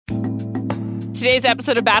Today's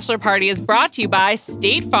episode of Bachelor Party is brought to you by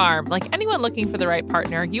State Farm. Like anyone looking for the right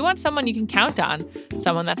partner, you want someone you can count on,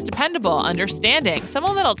 someone that's dependable, understanding,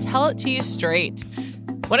 someone that'll tell it to you straight.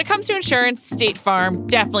 When it comes to insurance, State Farm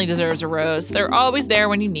definitely deserves a rose. They're always there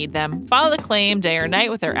when you need them. File the claim day or night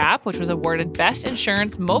with their app, which was awarded Best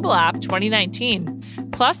Insurance Mobile App 2019.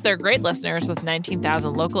 Plus, they're great listeners with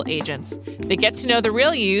 19,000 local agents. They get to know the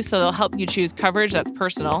real you, so they'll help you choose coverage that's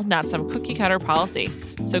personal, not some cookie-cutter policy.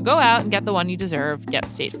 So go out and get the one you deserve. Get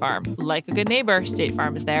State Farm. Like a good neighbor, State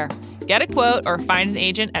Farm is there. Get a quote or find an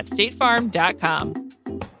agent at statefarm.com.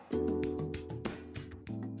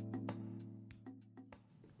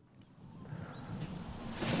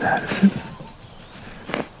 Madison,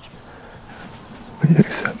 will you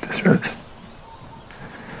accept this rose?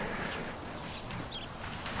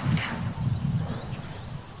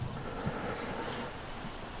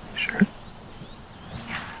 Sure.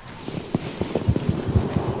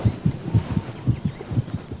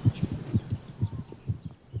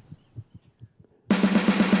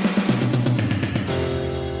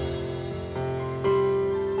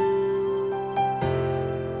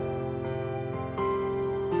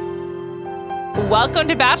 Welcome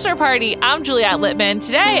to Bachelor Party. I'm Juliette Littman.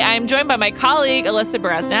 Today, I'm joined by my colleague, Alyssa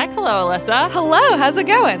Beresnak. Hello, Alyssa. Hello, how's it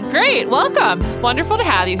going? Great, welcome. Wonderful to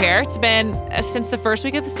have you here. It's been since the first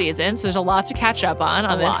week of the season, so there's a lot to catch up on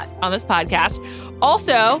this podcast.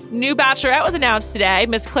 Also, new Bachelorette was announced today,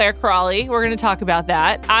 Miss Claire Crawley. We're going to talk about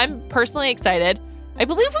that. I'm personally excited. I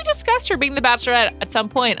believe we discussed her being the Bachelorette at some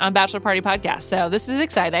point on Bachelor Party podcast, so this is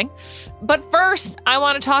exciting. But first, I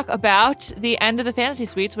want to talk about the end of the fantasy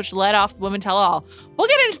suites, which led off the Women Tell All. We'll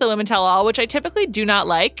get into the Women Tell All, which I typically do not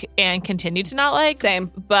like and continue to not like. Same.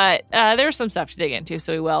 But there's some stuff to dig into,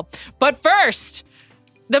 so we will. But first,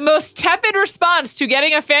 the most tepid response to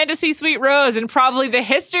getting a fantasy suite rose in probably the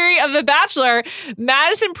history of The Bachelor.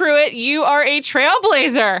 Madison Prewett, you are a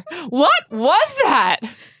trailblazer. What was that?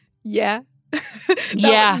 Yeah.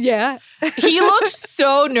 Yeah. He looked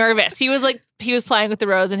so nervous. He was playing with the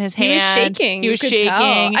rose in his hand. He was shaking. He was shaking. Tell.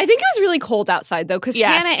 I think it was really cold outside, though, because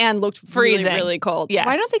Yes. Hannah Ann looked Freezing. really, really cold. Yes.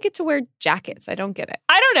 Why don't they get to wear jackets? I don't get it.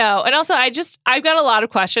 I don't know. And also, I've got a lot of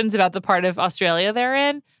questions about the part of Australia they're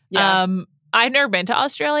in. Yeah. I've never been to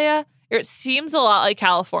Australia. It seems a lot like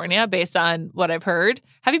California based on what I've heard.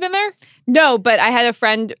 Have you been there? No, but I had a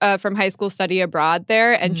friend from high school study abroad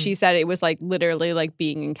there, and she said it was literally like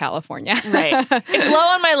being in California. Right. It's low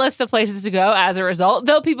on my list of places to go as a result,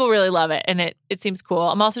 though people really love it, and it seems cool.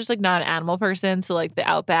 I'm also just not an animal person, so the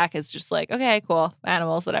Outback is just okay, cool,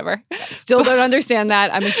 animals, whatever. Still don't understand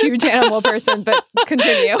that. I'm a huge animal person, but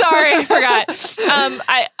continue. Sorry, I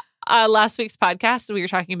forgot. Last week's podcast, we were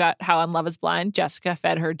talking about how on Love is Blind, Jessica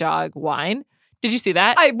fed her dog wine. Did you see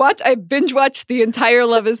that? I binge watched the entire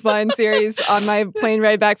Love is Blind series on my plane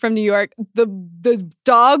ride back from New York. The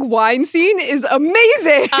dog wine scene is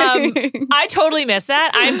amazing. I totally missed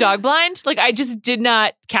that. I'm dog blind. I just did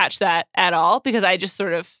not catch that at all because I just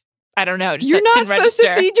sort of, I don't know. Just You're not didn't supposed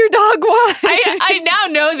register. to feed your dog wine. I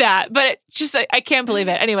now know that, but I can't believe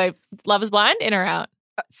it. Anyway, Love is Blind, in or out?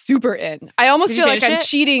 Super in. I almost Did you feel like finish I'm it?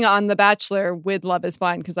 cheating on The Bachelor with Love is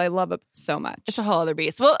Blind because I love it so much. It's a whole other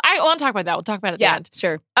beast. Well, I want to talk about that. We'll talk about it at the end.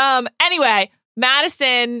 Sure. Anyway,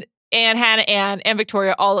 Madison and Hannah Ann and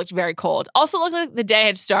Victoria all looked very cold. Also looked like the day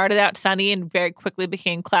had started out sunny and very quickly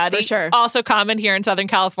became cloudy. For sure. Also common here in Southern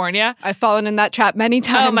California. I've fallen in that trap many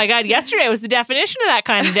times. Oh my God. Yesterday was the definition of that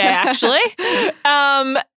kind of day, actually.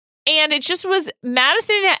 And it just was,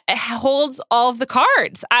 Madison holds all of the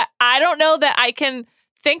cards. I don't know that I can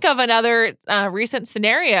think of another recent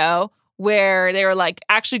scenario where they were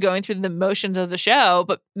actually going through the motions of the show,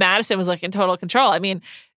 but Madison was in total control. I mean,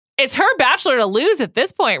 it's her Bachelor to lose at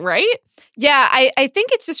this point, right? Yeah, I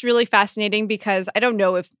think it's just really fascinating because I don't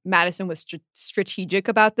know if Madison was strategic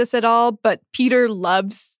about this at all, but Peter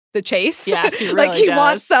loves the chase. Yes, he really he does.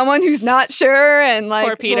 wants someone who's not sure and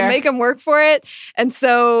Poor Peter. will make him work for it. And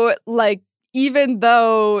so even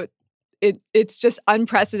though it's just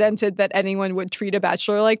unprecedented that anyone would treat a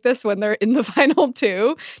Bachelor like this when they're in the final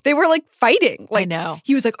two, they were fighting. I know.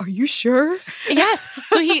 He was like, "Are you sure?" Yes.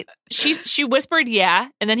 So she whispered, "Yeah,"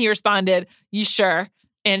 and then he responded, "You sure?"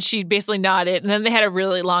 And she basically nodded, and then they had a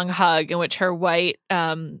really long hug in which her white, her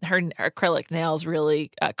acrylic nails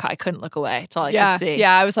really, I couldn't look away. That's all I could see.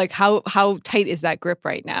 Yeah, I was like, how tight is that grip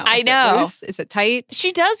right now? I Is know. It loose? Is it tight?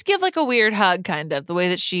 She does give a weird hug, kind of, the way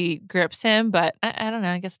that she grips him, but I don't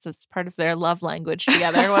know. I guess it's part of their love language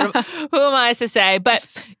together. Who am I to say? But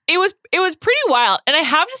it was pretty wild. And I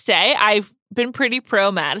have to say, I've been pretty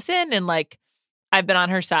pro Madison, and I've been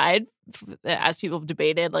on her side as people have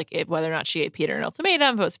debated whether or not she gave Peter an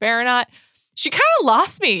ultimatum, if it was fair or not. she kind of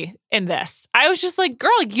lost me in this. I was just like,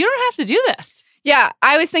 girl, you don't have to do this. Yeah,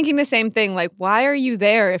 I was thinking the same thing. Like, why are you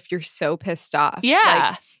there if you're so pissed off?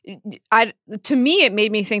 Yeah. To me, it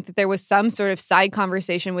made me think that there was some sort of side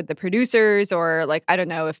conversation with the producers, or like, I don't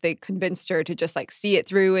know if they convinced her to just like see it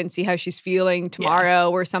through and see how she's feeling tomorrow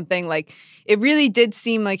or something. Like, it really did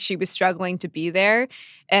seem like she was struggling to be there.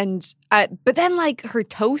 And but then like her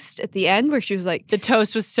toast at the end where she was like, the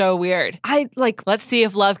toast was so weird. Let's see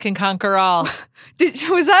if love can conquer all.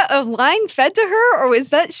 Was that a line fed to her, or was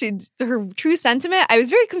that her true sentiment? I was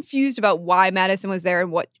very confused about why Madison was there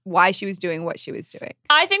and why she was doing what she was doing.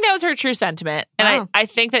 I think that was her true sentiment. And I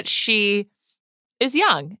think that she is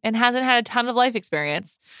young and hasn't had a ton of life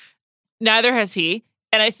experience. Neither has he.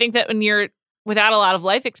 And I think that when you're without a lot of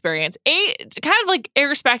life experience, kind of like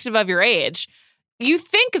irrespective of your age, you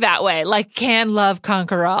think that way, like, can love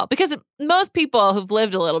conquer all? Because most people who've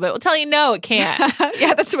lived a little bit will tell you, no, it can't.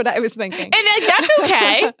 Yeah, that's what I was thinking. And like, that's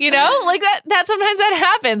okay, you know? Like, that sometimes that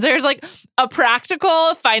happens. There's like a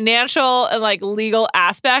practical, financial, and like legal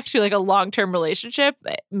aspect to like a long-term relationship,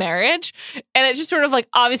 marriage. And it's just sort of like,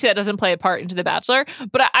 obviously that doesn't play a part into The Bachelor.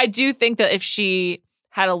 But I do think that if she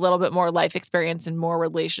had a little bit more life experience and more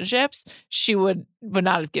relationships, she would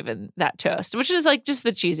not have given that toast, which is like just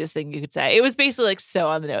the cheesiest thing you could say. It was basically like so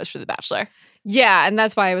on the nose for The Bachelor. Yeah, and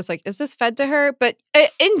that's why I was like, is this fed to her? But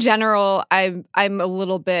in general, I'm a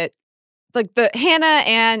little bit like the Hannah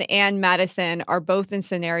and Madison are both in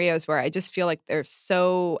scenarios where I just feel like they're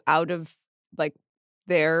so out of like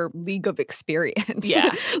their league of experience.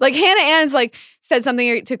 Yeah. Like Hannah Ann's like said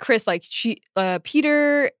something to Chris, like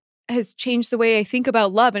Peter has changed the way I think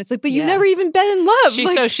about love. And it's like, but you've never even been in love.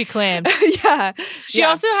 She claimed. Yeah. She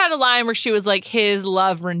also had a line where she was like, his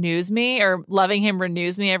love renews me, or loving him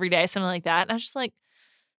renews me every day, something like that. And I was just like,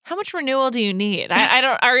 how much renewal do you need?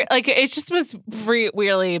 It just was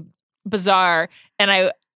really bizarre.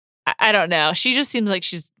 And I don't know. She just seems like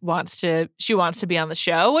she wants to be on the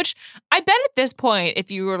show, which I bet at this point, if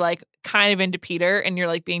you were like kind of into Peter and you're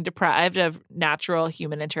like being deprived of natural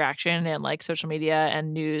human interaction and like social media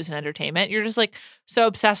and news and entertainment, you're just like so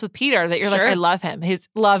obsessed with Peter that you're like, I love him. His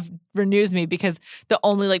love renews me, because the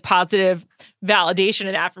only like positive validation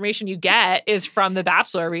and affirmation you get is from The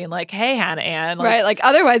Bachelor being like, hey, Hannah Ann. Like, right. Like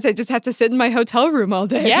otherwise I just have to sit in my hotel room all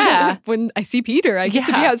day. Yeah. When I see Peter, I get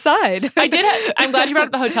to be outside. I'm glad you brought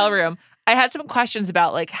up the hotel room. I had some questions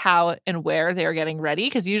about like how and where they were getting ready,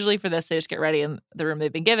 because usually for this, they just get ready in the room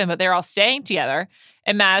they've been given, but they're all staying together.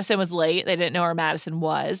 And Madison was late. They didn't know where Madison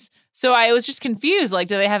was. So I was just confused. Like,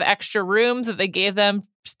 do they have extra rooms that they gave them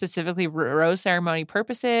specifically rose ceremony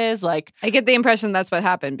purposes? Like, I get the impression that's what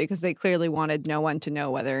happened, because they clearly wanted no one to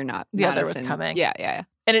know whether or not the other was Madison coming. Yeah.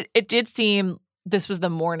 And it did seem this was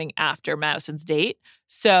the morning after Madison's date.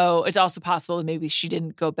 So it's also possible that maybe she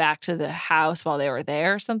didn't go back to the house while they were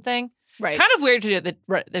there or something. Right. Kind of weird to do it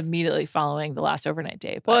immediately following the last overnight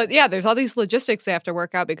date. But. Well, yeah, there's all these logistics they have to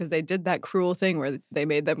work out because they did that cruel thing where they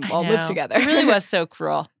made them all live together. It really was so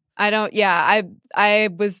cruel. I'm down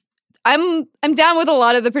with a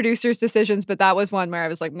lot of the producers' decisions, but that was one where I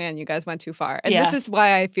was like, man, you guys went too far. And this is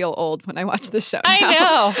why I feel old when I watch this show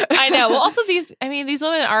now. I know. Well, also these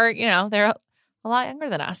women are, they're a lot younger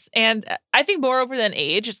than us. And I think moreover than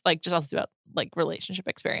age, it's like just also about like relationship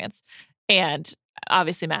experience. And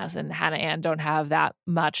obviously Madison and Hannah Ann don't have that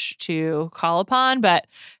much to call upon, but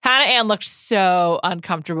Hannah Ann looked so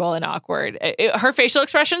uncomfortable and awkward. Her facial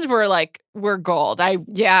expressions were gold. I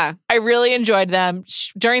really enjoyed them.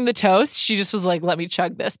 During the toast, she just was like, let me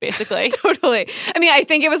chug this, basically. Totally. I mean, I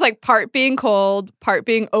think it was like part being cold, part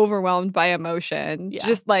being overwhelmed by emotion. Yeah.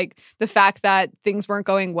 Just like the fact that things weren't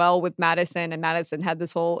going well with Madison, and Madison had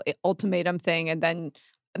this whole ultimatum thing, and then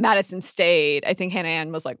Madison stayed. I think Hannah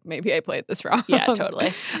Ann was like, maybe I played this wrong. Yeah,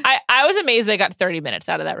 totally. I was amazed they got 30 minutes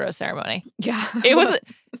out of that rose ceremony. Yeah.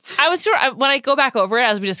 I was sure when I go back over it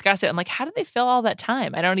as we discuss it, I'm like, how did they fill all that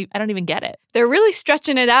time? I don't even get it. They're really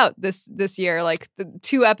stretching it out this year, like the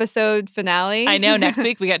 2-episode finale. I know. Next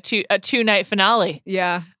week we got a 2-night finale.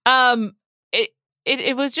 Yeah.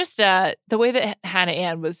 It was just the way that Hannah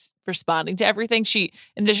Ann was responding to everything. She,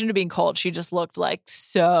 in addition to being cold, she just looked like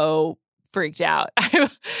so freaked out.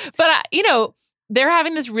 But they're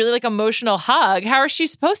having this really like emotional hug. How is she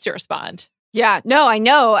supposed to respond? Yeah, no, I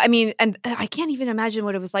know. I mean, and I can't even imagine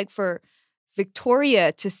what it was like for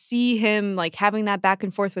Victoria to see him like having that back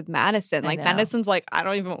and forth with Madison. Like Madison's like, I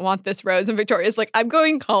don't even want this rose, and Victoria's like, I'm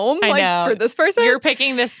going home for this person. You're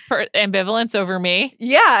picking this ambivalence over me.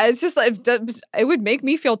 Yeah, it's just like it would make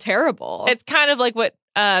me feel terrible. It's kind of like what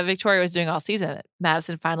Victoria was doing all season. That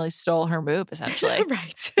Madison finally stole her move, essentially.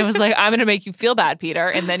 Right. It was like, I'm going to make you feel bad, Peter,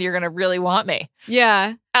 and then you're going to really want me.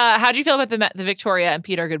 Yeah. How'd you feel about the Victoria and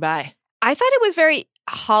Peter goodbye? I thought it was very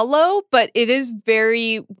hollow, but it is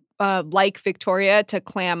very like Victoria to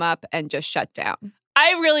clam up and just shut down.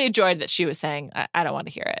 I really enjoyed that she was saying, I don't want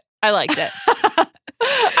to hear it. I liked it.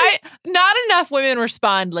 Not enough women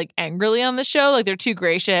respond like angrily on the show. Like they're too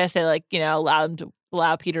gracious. They like,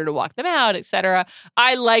 allow Peter to walk them out, etc.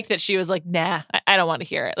 I like that she was like, nah, I don't want to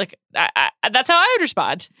hear it. Like that's how I would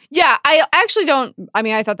respond. Yeah, I actually don't. I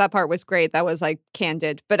mean, I thought that part was great. That was like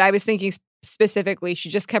candid, but I was thinking specifically, she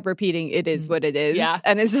just kept repeating, "It is what it is." Yeah,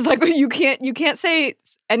 and it's just like you can't say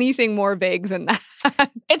anything more vague than that.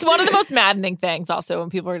 It's one of the most maddening things. Also, when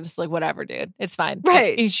people are just like, "Whatever, dude, it's fine."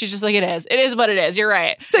 Right? She's just like, "It is what it is." You're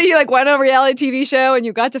right. So you like went on a reality TV show and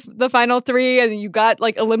you got to the final 3 and you got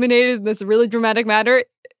like eliminated in this really dramatic matter.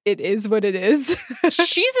 It is what it is.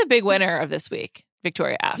 She's a big winner of this week,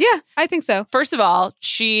 Victoria F. Yeah, I think so. First of all,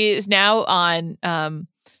 she is now on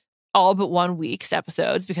all but 1 week's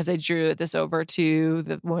episodes because they drew this over to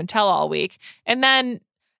the Women Tell All week. And then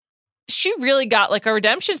she really got like a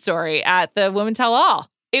redemption story at the Women Tell All.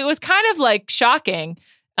 It was kind of like shocking.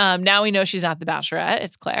 Now we know she's not the Bachelorette,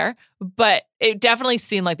 it's Claire, but it definitely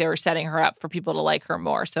seemed like they were setting her up for people to like her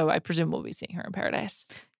more. So I presume we'll be seeing her in Paradise.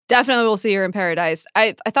 Definitely we'll see her in Paradise.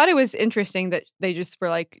 I thought it was interesting that they just were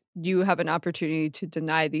like, you have an opportunity to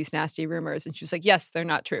deny these nasty rumors. And she was like, yes, they're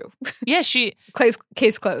not true. Yeah,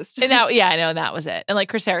 Case closed. And now, yeah, I know that was it. And like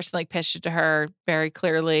Chris Harrison like pitched it to her very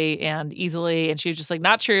clearly and easily. And she was just like,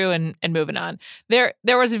 not true and moving on. There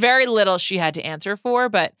was very little she had to answer for,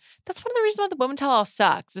 but that's one of the reasons why the Women Tell All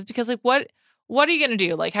sucks is because like, what are you going to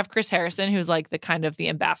do? Like have Chris Harrison, who's like the kind of the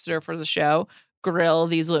ambassador for the show, grill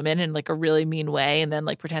these women in like a really mean way and then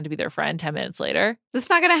like pretend to be their friend 10 minutes later. That's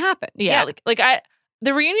not going to happen. Yeah.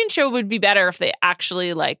 The reunion show would be better if they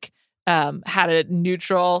actually like had a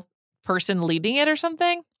neutral person leading it or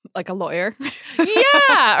something. Like a lawyer. Yeah.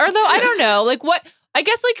 Although I don't know, like what, I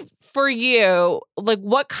guess like for you, like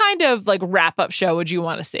what kind of like wrap up show would you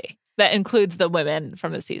want to see that includes the women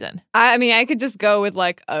from the season? I mean, I could just go with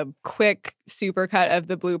like a quick supercut of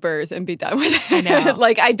the bloopers and be done with it. I know.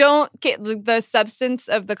 Like I don't get the substance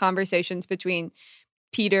of the conversations between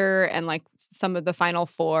Peter and like some of the final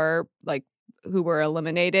 4, like who were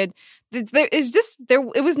eliminated.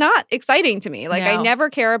 It was not exciting to me. Like No. I never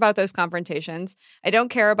care about those confrontations. I don't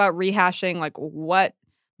care about rehashing like what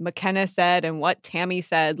McKenna said and what Tammy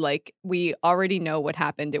said. Like we already know what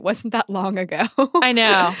happened. It wasn't that long ago. I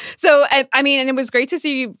know. So I mean, and it was great to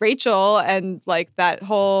see Rachel, and like that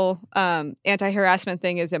whole anti-harassment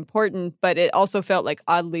thing is important, but it also felt like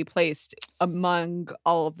oddly placed among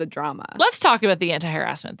all of the drama. Let's talk about the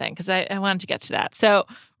anti-harassment thing because I wanted to get to that. So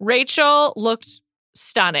Rachel looked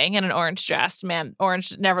stunning in an orange dress. Man,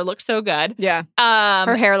 orange never looked so good. Yeah.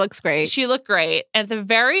 Her hair looks great. She looked great. And at the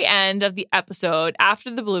very end of the episode, after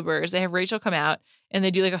the bloopers, they have Rachel come out and they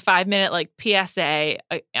do like a 5-minute like PSA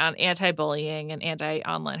on anti-bullying and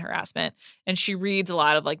anti-online harassment. And she reads a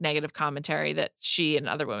lot of like negative commentary that she and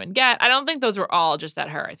other women get. I don't think those were all just at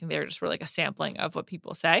her. I think they were like a sampling of what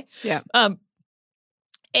people say. Yeah.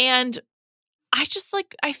 And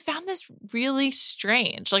I found this really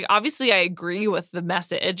strange. Like, obviously I agree with the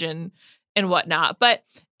message and whatnot, but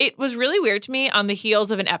it was really weird to me on the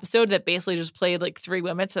heels of an episode that basically just played like 3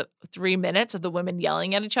 minutes of the women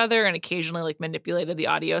yelling at each other and occasionally like manipulated the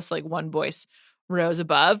audio so like one voice rose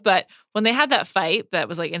above. But when they had that fight that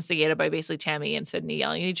was like instigated by basically Tammy and Sydney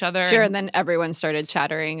yelling at each other. Sure, and then everyone started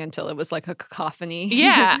chattering until it was like a cacophony.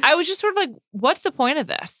 Yeah, I was just sort of like, what's the point of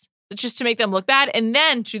this? It's just to make them look bad, and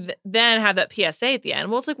then to then have that PSA at the end.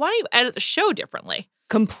 Well, it's like, why don't you edit the show differently?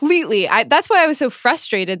 Completely. That's why I was so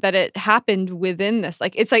frustrated that it happened within this.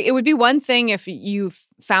 Like, it's like it would be one thing if you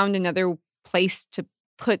found another place to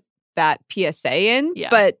put that PSA in,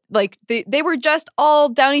 but like they were just all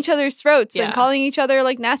down each other's throats and calling each other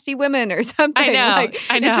like nasty women or something. I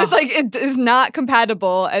know. It's just like it is not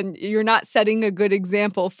compatible, and you're not setting a good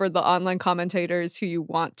example for the online commentators who you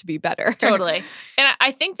want to be better. Totally. And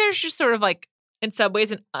I think there's just sort of like, in some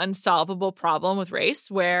ways, an unsolvable problem with race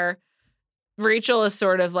where Rachel is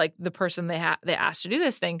sort of like the person they asked to do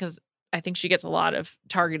this thing because I think she gets a lot of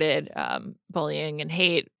targeted bullying and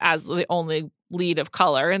hate as the only lead of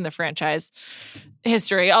color in the franchise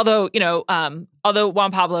history. Although,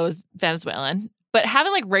 Juan Pablo is Venezuelan, but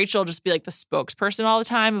having like Rachel just be like the spokesperson all the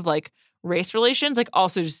time of like race relations, like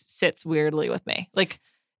also just sits weirdly with me. Like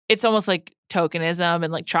it's almost like tokenism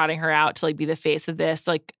and like trotting her out to like be the face of this,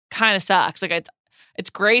 like kind of sucks. Like It's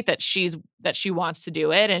great that she wants to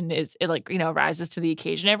do it and rises to the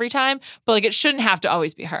occasion every time. But like, it shouldn't have to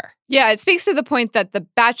always be her. Yeah, it speaks to the point that The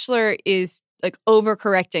Bachelor is like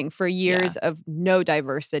overcorrecting for years of no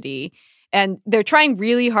diversity. And they're trying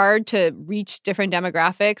really hard to reach different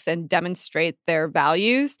demographics and demonstrate their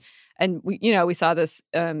values. And we saw this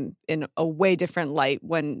in a way different light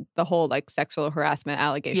when the whole like sexual harassment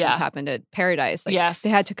allegations happened at Paradise. Like, they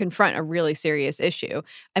had to confront a really serious issue.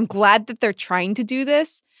 I'm glad that they're trying to do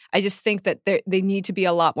this. I just think that they need to be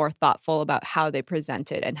a lot more thoughtful about how they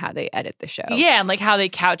present it and how they edit the show. Yeah, and like how they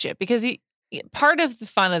couch it, because part of the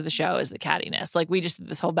fun of the show is the cattiness. Like, we just did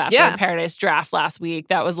this whole Bachelor in Paradise draft last week.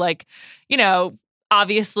 That was like,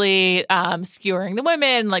 obviously skewering the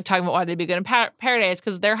women, like talking about why they'd be good in Paradise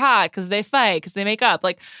because they're hot, because they fight, because they make out,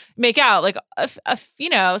 like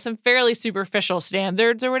some fairly superficial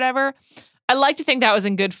standards or whatever. I like to think that was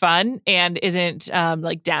in good fun and isn't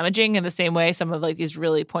like damaging in the same way some of like these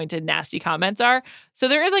really pointed, nasty comments are. So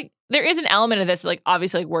there is an element of this, like,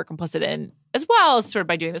 obviously, like, we're complicit in, as well as sort of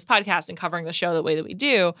by doing this podcast and covering the show the way that we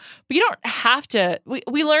do. But you don't have to.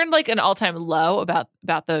 We learned like an all-time low about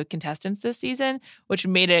the contestants this season, which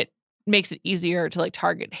makes it easier to like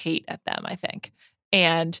target hate at them, I think.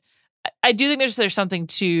 And I do think there's something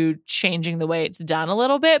to changing the way it's done a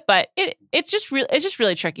little bit, but it's just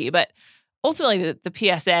really tricky. But ultimately,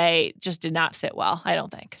 the PSA just did not sit well, I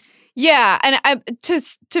don't think. Yeah, and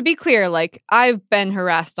to be clear, like, I've been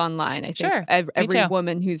harassed online. I think every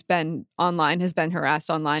woman who's been online has been harassed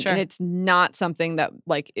online, and it's not something that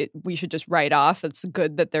like we should just write off. It's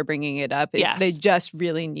good that they're bringing it up. They just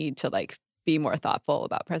really need to like be more thoughtful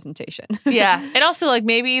about presentation. Yeah, and also like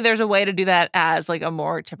maybe there's a way to do that as like a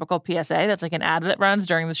more typical PSA that's like an ad that runs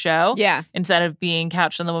during the show. Yeah, instead of being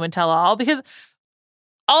couched on the Women Tell All, because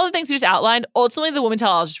all the things you just outlined, ultimately the Women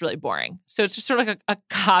Tell All is just really boring. So it's just sort of like a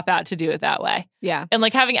cop-out to do it that way. Yeah. And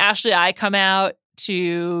like having Ashley I come out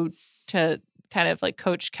to kind of like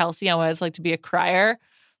coach Kelsey on what it's like to be a crier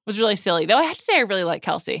was really silly. Though I have to say I really like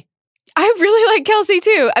Kelsey. I really like Kelsey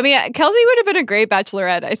too. I mean, Kelsey would have been a great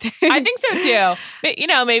bachelorette, I think. I think so too. But,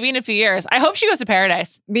 maybe in a few years. I hope she goes to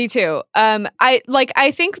Paradise. Me too.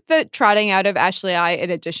 I think the trotting out of Ashley I,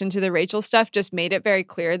 in addition to the Rachel stuff, just made it very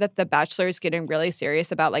clear that The Bachelor is getting really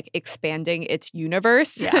serious about like expanding its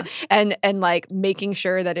universe and like making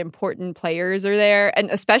sure that important players are there.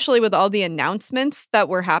 And especially with all the announcements that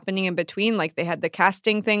were happening in between, like they had the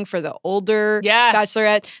casting thing for the older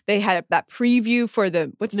Bachelorette. They had that preview for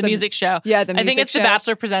the music show. Yeah, the music I think it's show. The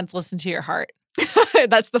Bachelor Presents Listen to Your Heart.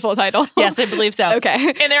 That's the full title. Yes, I believe so.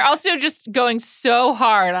 Okay. And they're also just going so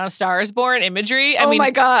hard on A Star Is Born imagery. I mean, my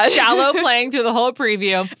God. Shallow playing through the whole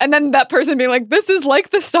preview. And then that person being like, this is like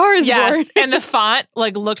The Star Is Born. Yes, and the font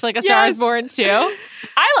like looks like A Star Is Born too.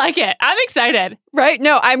 I like it. I'm excited. Right?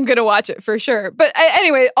 No, I'm going to watch it for sure. But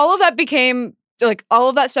anyway, all of that became... like all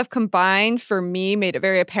of that stuff combined for me made it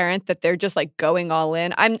very apparent that they're just like going all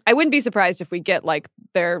in. I wouldn't be surprised if we get like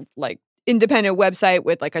their like independent website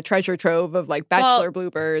with like a treasure trove of like Bachelor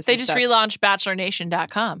bloopers. They just relaunched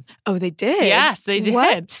BachelorNation.com. Oh, they did? Yes, they did.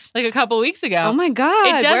 What? Like a couple weeks ago. Oh my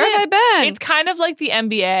God. Where have I been? It's kind of like the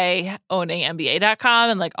NBA owning NBA.com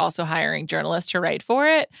and like also hiring journalists to write for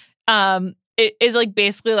it. It is like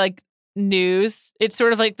basically like news. It's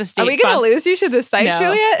sort of like the state. Are we going to lose you to this site,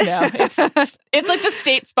 Juliet? No, it's like the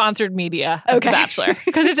state-sponsored media of The Bachelor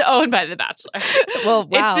because it's owned by The Bachelor. Well,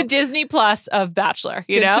 wow. It's the Disney Plus of Bachelor.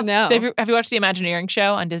 Good to know. Have you watched the Imagineering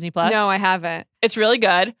show on Disney Plus? No, I haven't. It's really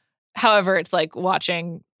good. However, it's like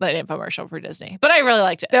watching an infomercial for Disney. But I really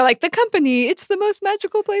liked it. They're like, the company, it's the most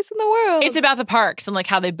magical place in the world. It's about the parks and like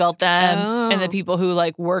how they built them and the people who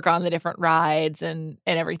like work on the different rides and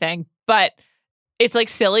everything. But it's like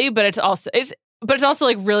silly, but it's also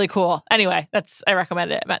like really cool. Anyway, I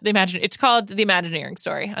recommend it. It's called The Imagineering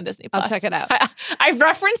Story on Disney Plus. I'll check it out. I've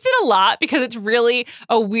referenced it a lot because it's really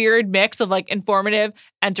a weird mix of like informative,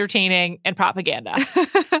 entertaining, and propaganda.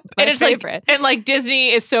 And it's favorite. Like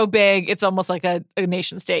Disney is so big, it's almost like a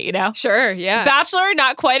nation state, you know? Sure, yeah. Bachelor,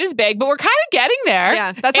 not quite as big, but we're kind of getting there.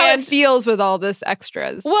 Yeah, that's how it feels with all this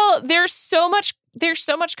extras. Well, there's so much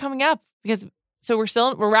coming up because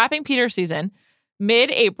we're wrapping Peter's season.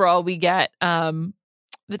 Mid-April, we get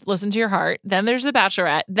Listen to Your Heart. Then there's The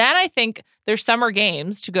Bachelorette. Then I think there's summer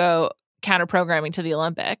games to go counter-programming to the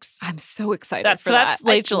Olympics. I'm so excited for that. That's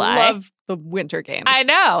late July. I love the winter games. I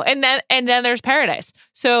know. And then there's Paradise.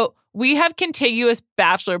 So we have contiguous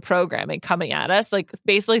Bachelor programming coming at us, like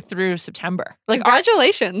basically through September. Like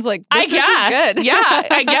Congratulations. Like, I this guess, is good. yeah,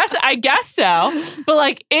 I guess so. But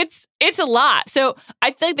like, it's a lot. So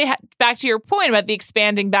I feel like back to your point about the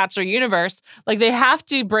expanding Bachelor universe, like they have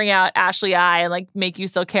to bring out Ashley I and like make you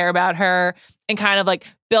still care about her and kind of like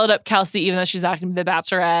build up Kelsey, even though she's not going to be the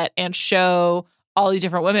Bachelorette, and show all these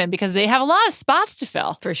different women because they have a lot of spots to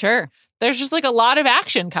fill. For sure. There's just like a lot of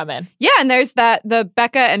action coming. Yeah, and there's the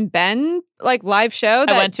Becca and Ben like live show.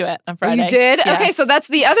 I went to it on Friday. You did? Yes. Okay, so that's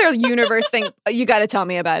the other universe thing. You got to tell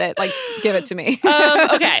me about it. Like, give it to me.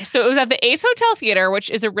 Okay, so it was at the Ace Hotel Theater,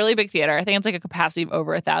 which is a really big theater. I think it's like a capacity of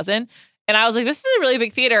over 1,000. And I was like, this is a really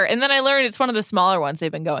big theater. And then I learned it's one of the smaller ones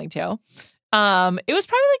they've been going to. It was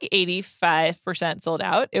probably like 85% sold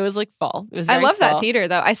out. It was like full. It was I very love that full. theater,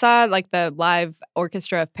 though. I saw like the live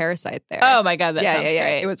orchestra of Parasite there. Oh my God, that sounds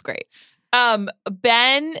great. It was great.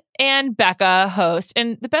 Ben and Becca host,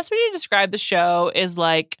 and the best way to describe the show is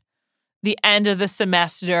like the end of the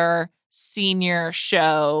semester senior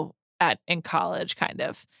show in college, kind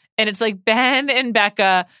of. And it's like Ben and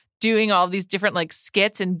Becca doing all these different like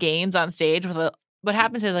skits and games on stage with what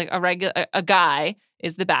happens is like a guy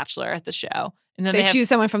is the Bachelor at the show, and then They they choose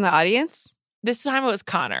someone from the audience? this time it was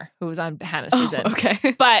Connor who was on Hannah's season.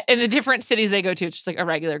 Okay. But in the different cities they go to, it's just like a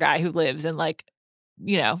regular guy who lives in like,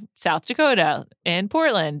 you know, South Dakota and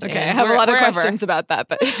Portland. Okay, and I have a lot of wherever. questions about that,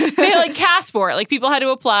 but They like cast for it. Like people had to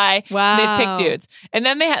apply. Wow. And they picked dudes. And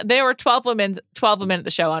then there were 12 women at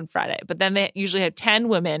the show on Friday. But then they usually have 10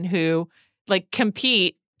 women who like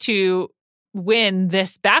compete to win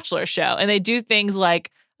this Bachelor show. And they do things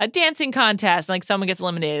like a dancing contest, and like someone gets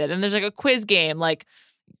eliminated. And there's like a quiz game, like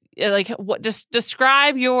what just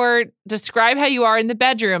describe how you are in the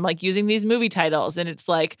bedroom, like using these movie titles. And it's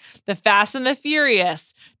like The Fast and the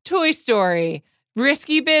Furious, Toy Story,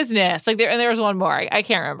 Risky Business. Like there was one more. I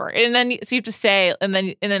can't remember. And then so you have to say, and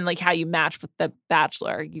then like how you match with the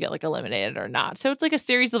Bachelor, you get like eliminated or not. So it's like a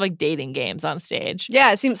series of like dating games on stage.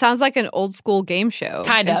 yeah, it sounds like an old school game show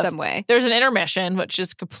Kind in of. some way. There's an intermission, which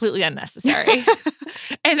is completely unnecessary.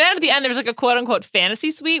 And then at the end, there's like a quote unquote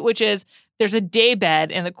fantasy suite, which is there's a day bed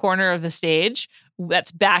in the corner of the stage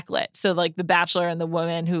that's backlit. So like the Bachelor and the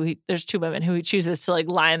woman there's two women who he chooses to like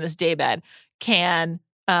lie in this day bed can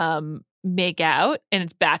make out, and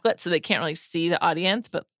it's backlit so they can't really see the audience,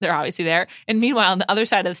 but they're obviously there. And meanwhile, on the other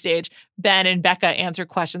side of the stage, Ben and Becca answer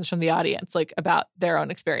questions from the audience, like about their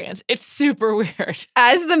own experience. It's super weird.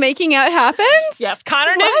 As the making out happens? Yes,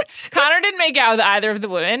 Connor didn't make out with either of the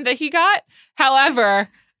women that he got. However,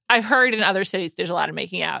 I've heard in other cities there's a lot of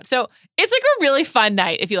making out. So it's like a really fun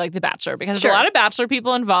night if you like The Bachelor, because there's a lot of Bachelor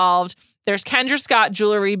people involved. There's Kendra Scott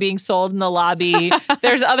jewelry being sold in the lobby.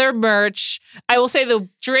 There's other merch. I will say the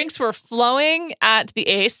drinks were flowing at the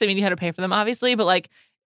Ace. I mean, you had to pay for them, obviously, but like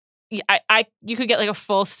you could get like a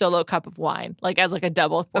full solo cup of wine, like as like a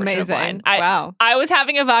double portion of wine. Wow. I was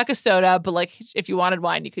having a vodka soda, but like if you wanted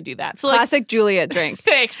wine, you could do that. So like, Classic Juliet drink.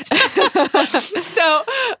 thanks. So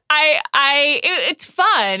it's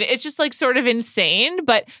fun. It's just like sort of insane,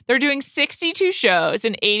 but they're doing 62 shows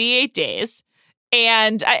in 88 days.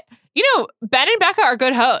 And Ben and Becca are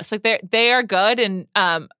good hosts. Like they are good, and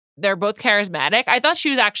they're both charismatic. I thought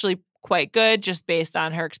she was actually quite good just based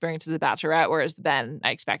on her experience as a Bachelorette, whereas Ben, I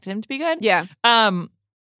expected him to be good. Yeah. And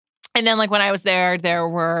then like when I was there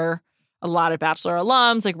were a lot of Bachelor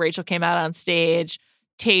alums. Like Rachel came out on stage.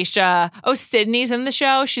 Tasha. Oh, Sydney's in the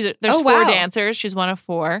show. There's 4 dancers. She's one of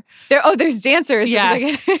 4. There's dancers.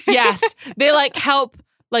 Yes. Yes. They like help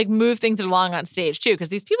like move things along on stage too, because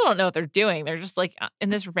these people don't know what they're doing. They're just like in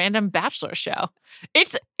this random Bachelor show.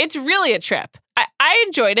 It's really a trip. I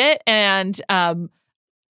enjoyed it, and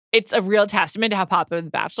it's a real testament to how popular The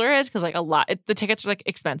Bachelor is, because like the tickets are like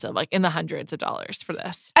expensive, like in the hundreds of dollars for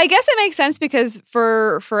this. I guess it makes sense because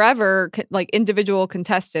for forever, like individual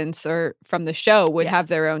contestants or from the show would have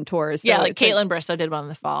their own tours. So yeah, like Caitlin Bristow did one in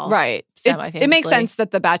the fall. Right. Semi-famously. It makes sense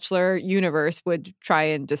that the Bachelor universe would try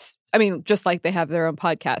and just like they have their own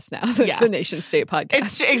podcast now, the Nation State podcast.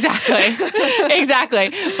 It's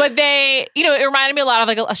exactly. But they, it reminded me a lot of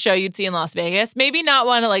like a show you'd see in Las Vegas. Maybe not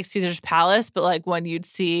one at like Caesar's Palace, but like one you'd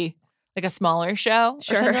see like a smaller show or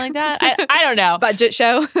something like that. I don't know. Budget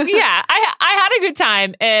show. Yeah. I had a good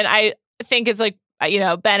time, and I think it's like,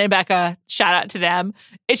 Ben and Becca, shout out to them.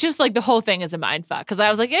 It's just like the whole thing is a mind fuck. Because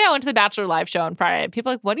I was like, yeah, I went to the Bachelor live show on Friday. And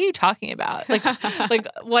people are like, what are you talking about? Like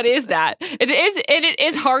what is that? It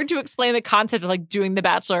is hard to explain the concept of like doing the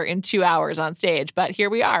Bachelor in 2 hours on stage, but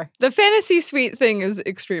here we are. The fantasy suite thing is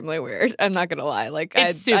extremely weird. I'm not gonna lie. Like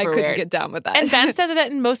it's I super couldn't weird. get down with that. And Ben said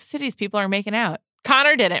that in most cities people are making out.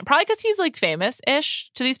 Connor didn't, probably because he's like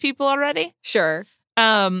famous-ish to these people already. Sure.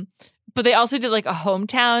 But they also did like a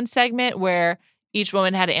hometown segment where each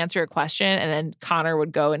woman had to answer a question, and then Connor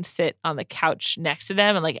would go and sit on the couch next to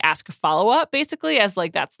them and like ask a follow-up, basically, as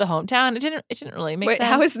like that's the hometown. It didn't really make sense.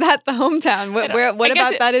 How is that the hometown? What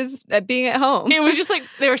about that is being at home? It was just like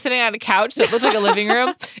they were sitting on a couch, so it looked like a living room,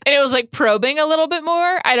 and it was like probing a little bit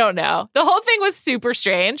more. I don't know. The whole thing was super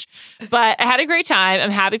strange, but I had a great time.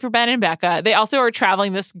 I'm happy for Ben and Becca. They also are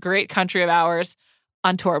traveling this great country of ours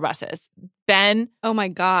on tour buses. Oh my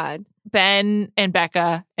God. Ben and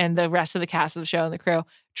Becca and the rest of the cast of the show and the crew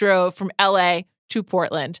drove from LA to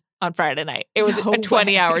Portland on Friday night. It was a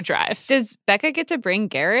 20-hour drive. Does Becca get to bring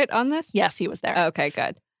Garrett on this? Yes, he was there. Okay,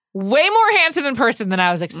 good. Way more handsome in person than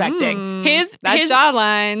I was expecting. His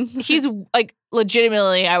jawline. He's like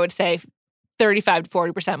legitimately, I would say, 35 to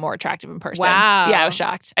 40% more attractive in person. Wow. Yeah, I was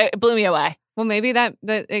shocked. It blew me away. Well, maybe that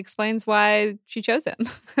explains why she chose him.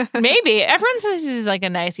 Maybe. Everyone says he's like a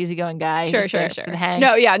nice, easygoing guy. Sure. For the hang.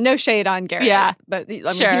 No shade on Garrett. Yeah. But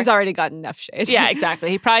he's already got enough shade. Yeah, exactly.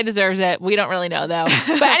 He probably deserves it. We don't really know, though.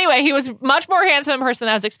 But anyway, he was much more handsome in person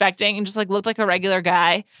than I was expecting and just like looked like a regular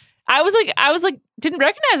guy. I was like, didn't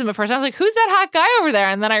recognize him at first. I was like, who's that hot guy over there?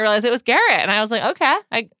 And then I realized it was Garrett. And I was like, okay,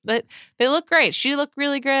 they look great. She looked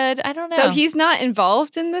really good. I don't know. So he's not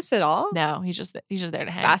involved in this at all? No, he's just there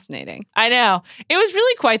to hang. Fascinating. I know. It was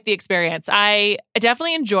really quite the experience. I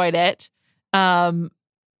definitely enjoyed it.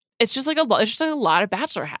 It's just like a lot of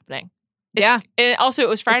Bachelor happening. And also it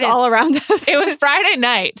was Friday. It's all around us. It was Friday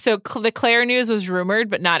night. So the Claire news was rumored,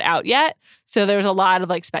 but not out yet. So there was a lot of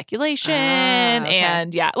like speculation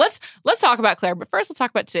and yeah, let's talk about Claire. But first, let's talk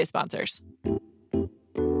about today's sponsors.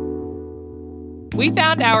 We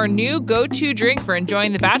found our new go-to drink for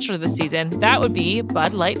enjoying The Bachelor this season. That would be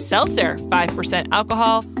Bud Light Seltzer, 5%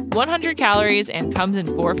 alcohol, 100 calories, and comes in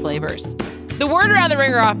 4 flavors. The word around the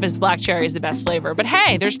Ringer office is black cherry is the best flavor, but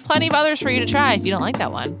hey, there's plenty of others for you to try if you don't like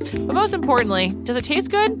that one. But most importantly, does it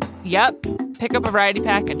taste good? Yep. Pick up a variety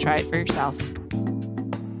pack and try it for yourself.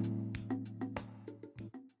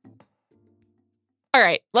 All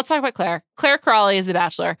right, let's talk about Claire. Claire Crawley is The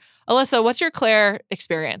Bachelor. Alyssa, what's your Claire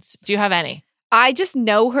experience? Do you have any? I just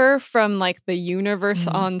know her from like the universe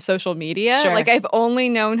on social media. Sure. Like I've only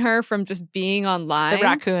known her from just being online. The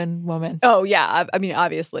raccoon woman. Oh yeah, I mean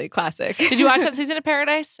obviously classic. Did you watch that season of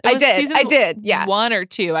Paradise? I did. Yeah, 1 or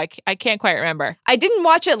 2. I can't quite remember. I didn't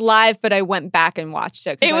watch it live, but I went back and watched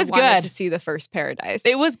it. It was I wanted good to see the first Paradise.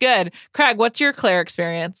 It was good. Craig, what's your Claire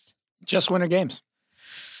experience? Just Winter Games.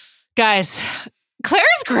 Guys, Claire's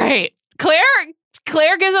great.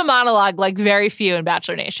 Claire gives a monologue like very few in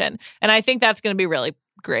Bachelor Nation, and I think that's going to be really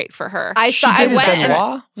great for her. She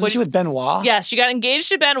with Benoit? Yes, she got engaged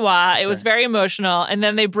to Benoit. It was very emotional, and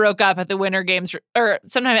then they broke up at the Winter Games, or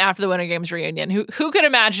sometime after the Winter Games reunion. Who could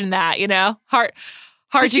imagine that? You know, hard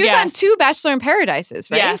to guess. She was on 2 Bachelor in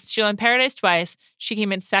Paradises, right? Yes, she was on Paradise twice. She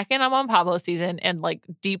came in second on Juan Pablo's season and like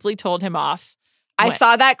deeply told him off. I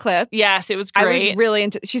saw that clip. Yes, it was great. I was really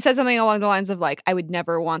into. She said something along the lines of like, "I would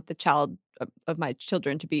never want the child of my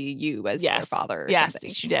children to be you as their father." Or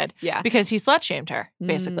something. She did. Yeah, because he slut shamed her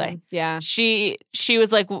basically. Yeah, she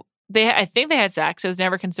was like I think they had sex. It was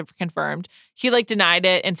never confirmed. He like denied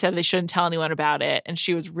it and said they shouldn't tell anyone about it, and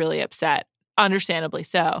she was really upset. Understandably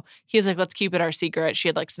so. He was like, let's keep it our secret. She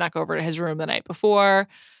had like snuck over to his room the night before.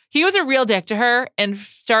 He was a real dick to her. And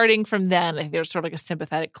starting from then, I think there was sort of like a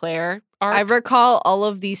sympathetic Claire arc. I recall all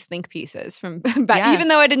of these think pieces from back. Even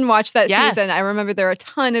though I didn't watch that season, I remember there are a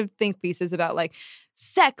ton of think pieces about like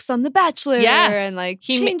sex on The Bachelor and like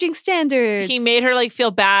changing standards. He made her like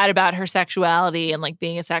feel bad about her sexuality and like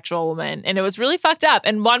being a sexual woman. And it was really fucked up.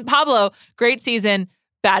 And Juan Pablo, great season,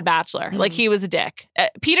 bad Bachelor. Like he was a dick.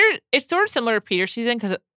 Peter, it's sort of similar to Peter's season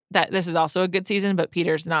because this is also a good season, but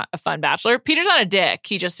Peter's not a fun Bachelor. Peter's not a dick.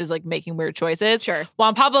 He just is like making weird choices. Sure.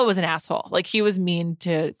 Juan Pablo was an asshole. Like he was mean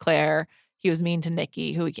to Claire. He was mean to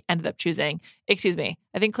Nikki, who he ended up choosing. Excuse me.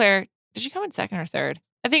 I think Claire, did she come in second or third?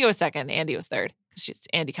 I think it was second. Andy was third.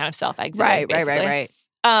 Andy kind of self-exited. Right.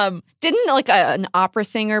 Didn't like an opera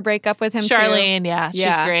singer break up with him Charlene, too?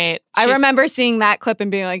 She's great. I remember seeing that clip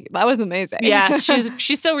and being like, that was amazing. Yes,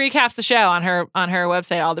 she still recaps the show on her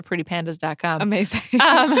website, alltheprettypandas.com. Amazing.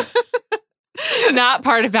 Not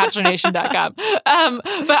part of BachelorNation.com. But I'm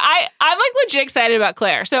like legit excited about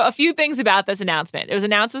Claire. So a few things about this announcement. It was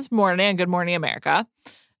announced this morning on Good Morning America.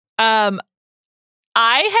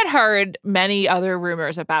 I had heard many other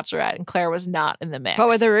rumors of Bachelorette, and Claire was not in the mix. What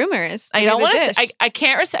were the rumors? I don't want to. I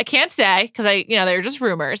can't say because they're just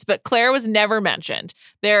rumors. But Claire was never mentioned.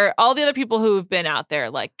 All the other people who've been out there,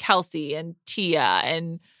 like Kelsey and Tia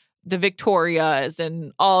and the Victorias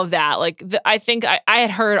and all of that. Like I think I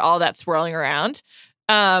had heard all that swirling around.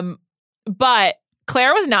 But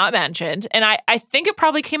Claire was not mentioned, and I think it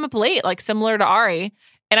probably came up late, like similar to Ari.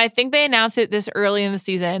 And I think they announced it this early in the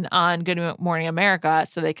season on Good Morning America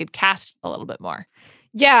so they could cast a little bit more.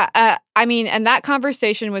 Yeah, I mean, and that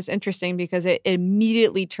conversation was interesting because it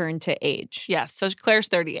immediately turned to age. Yes, so Claire's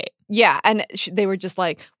 38. Yeah, and they were just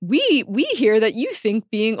like, we hear that you think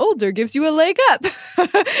being older gives you a leg up.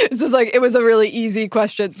 It's just like, it was a really easy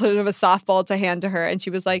question, sort of a softball to hand to her. And she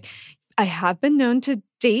was like, I have been known to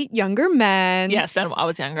date younger men. Yes, Benoit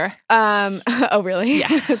was younger. Oh, really?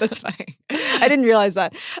 Yeah. That's funny. I didn't realize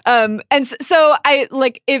that. And so I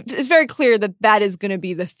like, it's very clear that that is going to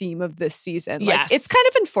be the theme of this season. Like, Yes. it's kind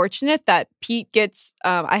of unfortunate that Pete gets,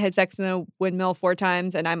 I had sex in a windmill 4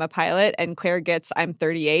 times and I'm a pilot, and Claire gets, I'm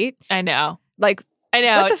 38. I know. Like, I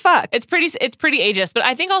know. what the fuck? It's pretty ageist, but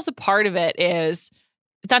I think also part of it is,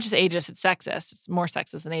 it's not just ageist, it's sexist. It's more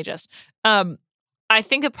sexist than ageist. I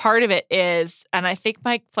think a part of it is, and I think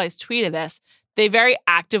Mike Fleiss tweeted this, they very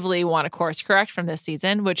actively want to course correct from this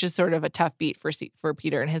season, which is sort of a tough beat for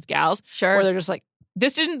Peter and his gals. Sure. Where they're just like,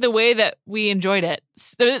 this didn't the way that we enjoyed it.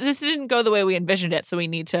 This didn't go the way we envisioned it, so we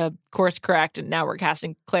need to course correct. And now we're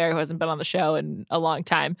casting Claire, who hasn't been on the show in a long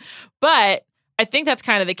time. But I think that's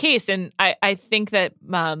kind of the case. And I think that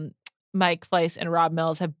Mike Fleiss and Rob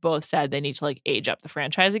Mills have both said they need to like age up the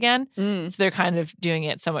franchise again. So they're kind of doing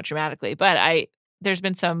it somewhat dramatically. But there's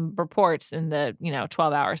been some reports in the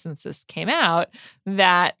 12 hours since this came out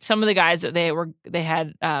that some of the guys that they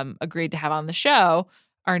had agreed to have on the show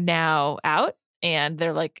are now out, and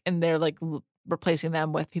they're replacing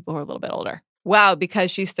them with people who are a little bit older. Wow,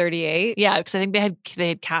 because she's 38? Yeah, because I think they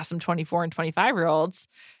had cast some 24 and 25-year-olds.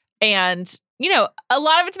 And, a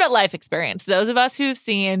lot of it's about life experience. Those of us who've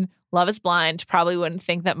seen Love is Blind probably wouldn't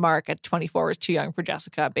think that Mark at 24 was too young for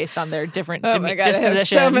Jessica based on their different dispositions. I have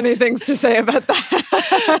so many things to say about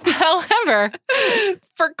that. However,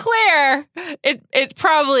 for Claire, it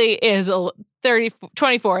probably is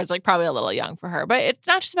 24 is like probably a little young for her. But it's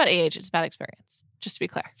not just about age, it's about experience. Just to be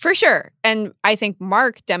clear. For sure. And I think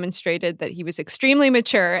Mark demonstrated that he was extremely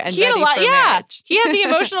mature and he had ready a lot, for yeah. marriage. He had the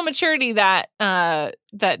emotional maturity that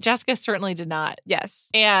Jessica certainly did not.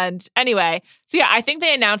 Yes. And anyway, so yeah, I think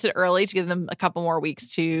they announced it early to give them a couple more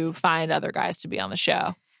weeks to find other guys to be on the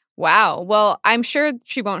show. Wow. Well, I'm sure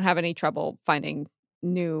she won't have any trouble finding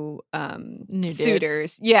new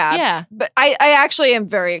suitors. Yeah. Yeah. But I actually am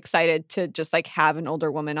very excited to just like have an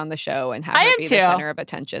older woman on the show and have her be the center of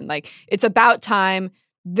attention. Like, it's about time.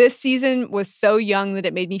 This season was so young that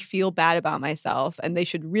it made me feel bad about myself, and they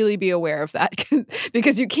should really be aware of that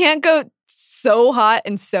because you can't go so hot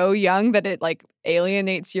and so young that it like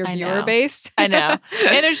alienates your viewer base. I know.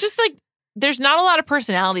 And there's not a lot of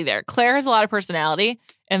personality there. Claire has a lot of personality,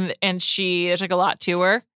 and there's like a lot to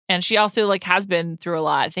her. And she also like has been through a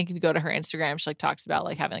lot. I think if you go to her Instagram, she like talks about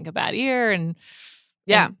like having like a bad year and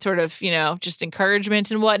sort of, just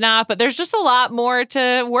encouragement and whatnot. But there's just a lot more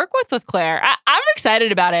to work with Claire. I'm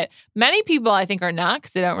excited about it. Many people I think are not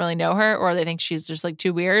because they don't really know her or they think she's just like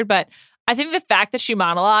too weird. But I think the fact that she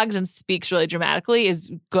monologues and speaks really dramatically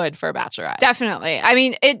is good for a Bachelorette. Definitely. I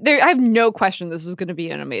mean, I have no question this is going to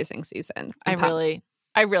be an amazing season. I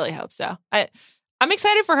really hope so. I'm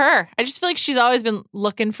excited for her. I just feel like she's always been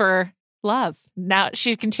looking for love. Now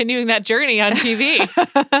she's continuing that journey on TV.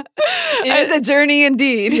 It is a journey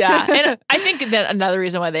indeed. Yeah. And I think that another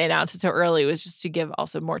reason why they announced it so early was just to give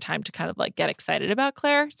also more time to kind of like get excited about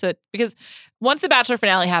Claire. So because once the Bachelor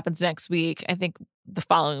finale happens next week, I think the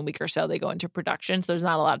following week or so they go into production. So there's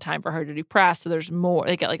not a lot of time for her to do press. So there's more,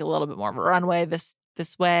 they get like a little bit more of a runway this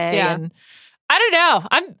way. Yeah. And I don't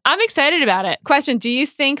know. I'm excited about it. Question, do you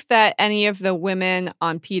think that any of the women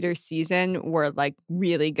on Peter's season were like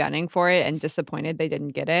really gunning for it and disappointed they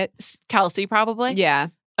didn't get it? Kelsey probably. Yeah.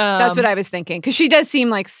 That's what I was thinking. Because she does seem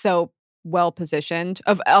like so well positioned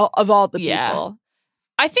of all the people.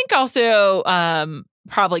 I think also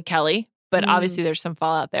probably Kelly, but obviously there's some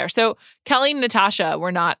fallout there. So Kelly and Natasha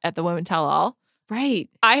were not at the Women Tell All. Right.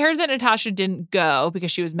 I heard that Natasha didn't go because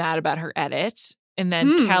she was mad about her edit. And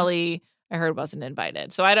then Kelly, I heard, wasn't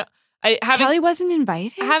invited. So Kelly wasn't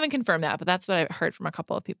invited? I haven't confirmed that, but that's what I heard from a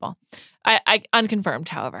couple of people. I unconfirmed,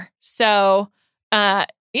 however. So, why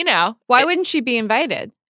wouldn't she be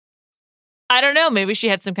invited? I don't know. Maybe she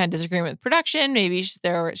had some kind of disagreement with production. Maybe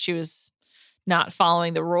she was not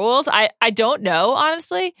following the rules. I don't know,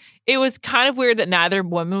 honestly. It was kind of weird that neither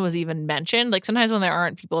woman was even mentioned. Like sometimes when there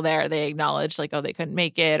aren't people there, they acknowledge like, oh, they couldn't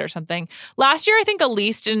make it or something. Last year, I think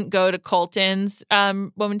Elise didn't go to Colton's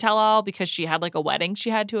Women Tell All because she had like a wedding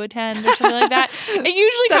she had to attend or something like that. It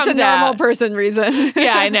usually Such comes a normal out. person reason.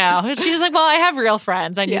 Yeah, I know. She's like, well, I have real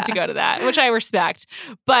friends. I need to go to that, which I respect.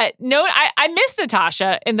 But no, I miss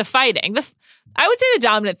Natasha in the fighting. I would say the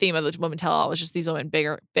dominant theme of the Women Tell All was just these women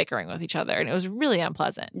bickering with each other, and it was really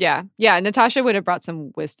unpleasant. Yeah. Natasha would have brought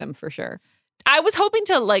some wisdom for sure. I was hoping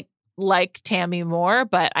to like Tammy more,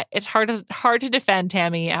 but it's hard to defend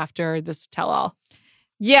Tammy after this Tell All.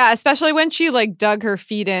 Yeah, especially when she dug her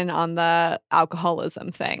feet in on the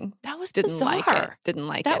alcoholism thing. That was Didn't bizarre. like it. Didn't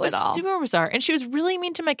like that it was at all. super bizarre, and she was really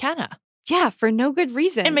mean to McKenna. Yeah, for no good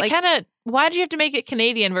reason. And McKenna, why did you have to make it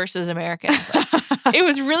Canadian versus American? It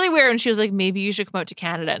was really weird. And she was like, maybe you should come out to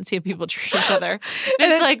Canada and see how people treat each other. And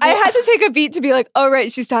it's I had to take a beat to be like, oh,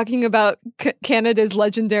 right, she's talking about Canada's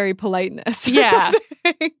legendary politeness. Yeah.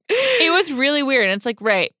 It was really weird. And it's like,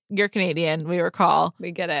 right, you're Canadian, we recall.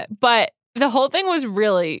 We get it. But the whole thing was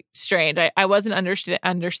really strange. I wasn't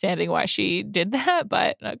understanding why she did that,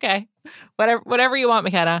 but okay. Whatever you want,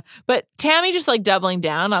 McKenna. But Tammy just doubling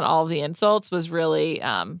down on all of the insults was really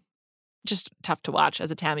just tough to watch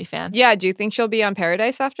as a Tammy fan. Yeah, do you think she'll be on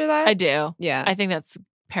Paradise after that? I do. Yeah. I think that's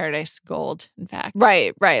Paradise Gold, in fact.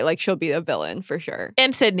 Right. She'll be a villain for sure.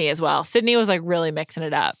 And Sydney as well. Sydney was really mixing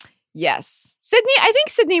it up. Yes. I think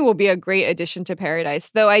Sydney will be a great addition to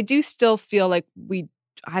Paradise, though I do still feel like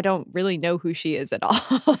I don't really know who she is at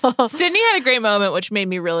all. Sydney had a great moment, which made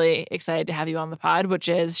me really excited to have you on the pod, which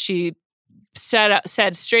is she said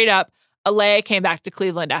straight up, Alea came back to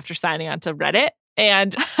Cleveland after signing on to Reddit.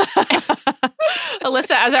 And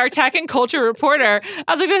Alyssa, as our tech and culture reporter,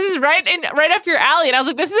 I was like, this is right up your alley. And I was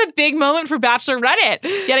like, this is a big moment for Bachelor Reddit,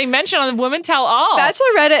 getting mentioned on the Women Tell All. Bachelor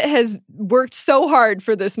Reddit has worked so hard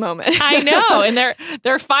for this moment. I know. And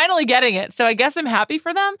they're finally getting it. So I guess I'm happy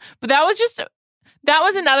for them. But that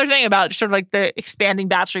was another thing about sort of the expanding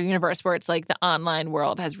Bachelor universe, where it's the online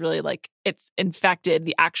world has really it's infected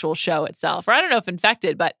the actual show itself. Or I don't know if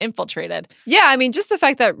infected, but infiltrated. Yeah, I mean, just the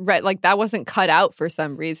fact that that wasn't cut out for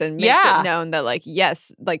some reason makes it known that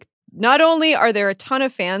yes, not only are there a ton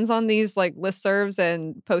of fans on these listservs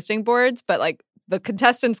and posting boards, but the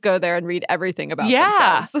contestants go there and read everything about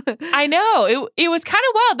themselves. I know. It was kind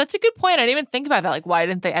of wild. That's a good point. I didn't even think about that. Why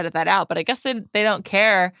didn't they edit that out? But I guess they don't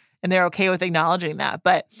care. And they're okay with acknowledging that.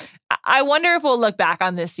 But I wonder if we'll look back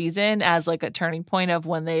on this season as a turning point of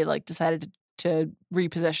when they decided to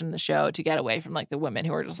reposition the show to get away from the women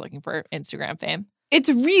who are just looking for Instagram fame. It's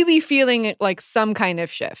really feeling like some kind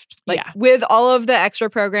of shift. With all of the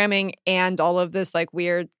extra programming and all of this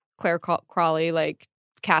weird Claire Crawley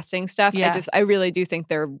casting stuff. Yeah. I really do think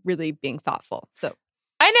they're really being thoughtful. So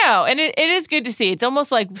I know. And it is good to see. It's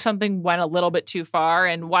almost like something went a little bit too far.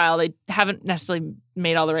 And while they haven't necessarily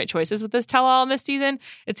made all the right choices with this tell-all in this season,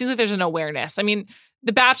 it seems like there's an awareness. I mean,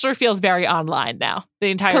 The Bachelor feels very online now, the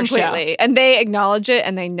entire completely. show. And they acknowledge it,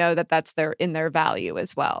 and they know that that's in their value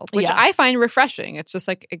as well, which I find refreshing. It's just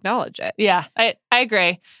acknowledge it. Yeah, I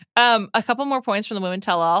agree. A couple more points from the Women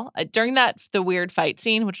Tell All. During the weird fight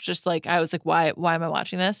scene, which just I was like, why am I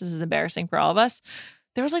watching this? This is embarrassing for all of us.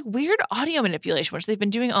 There was weird audio manipulation, which they've been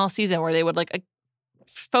doing all season, where they would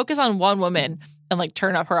focus on one woman and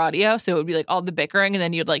turn up her audio. So it would be all the bickering, and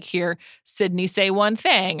then you'd hear Sydney say one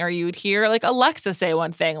thing, or you would hear Alexa say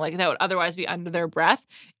one thing that would otherwise be under their breath.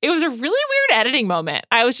 It was a really weird editing moment.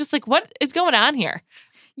 I was just what is going on here?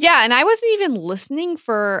 Yeah, and I wasn't even listening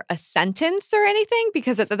for a sentence or anything,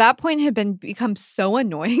 because at that point it had become so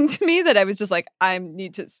annoying to me that I was just I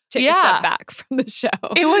need to take a step back from the show.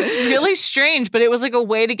 It was really strange, but it was a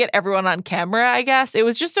way to get everyone on camera, I guess. It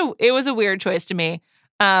was just it was a weird choice to me.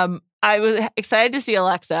 I was excited to see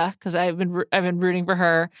Alexa because I've been rooting for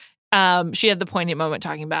her. She had the poignant moment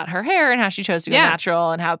talking about her hair and how she chose to go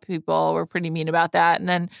natural, and how people were pretty mean about that. And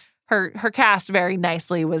then her cast very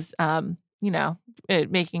nicely was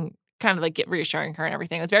making kind of reassuring her and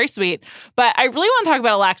everything. It was very sweet. But I really want to talk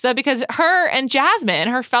about Alexa, because her and Jasmine,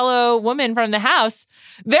 her fellow woman from the house,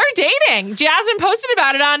 they're dating. Jasmine posted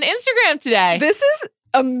about it on Instagram today. This is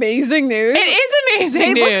amazing news. It is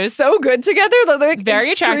amazing news. They look so good together. They're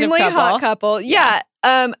very attractive couple. Hot couple. Yeah.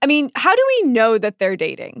 I mean, how do we know that they're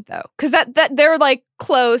dating though? Because that they're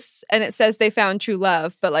close, and it says they found true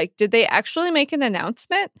love. But did they actually make an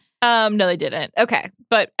announcement? No, they didn't. Okay.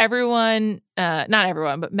 But everyone, not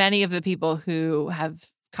everyone, but many of the people who have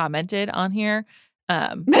commented on here,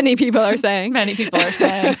 many people are saying,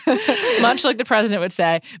 much like the president would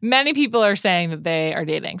say, many people are saying that they are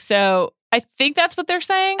dating. So I think that's what they're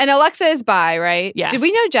saying. And Alexa is bi, right? Yes. Did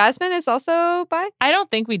we know Jasmine is also bi? I don't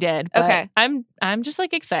think we did. But okay. I'm just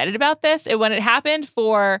excited about this. When it happened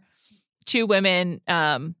for two women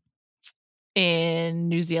in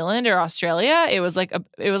New Zealand or Australia, it was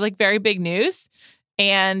very big news.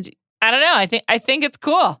 And I don't know. I think it's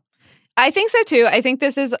cool. I think so too. I think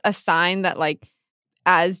this is a sign that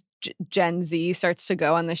as Gen Z starts to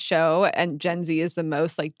go on the show, and Gen Z is the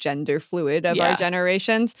most like gender fluid of our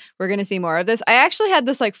generations, we're going to see more of this. I actually had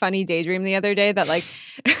this like funny daydream the other day that like,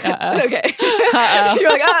 okay, you're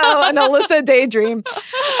like, an Alyssa daydream.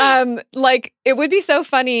 Like it would be so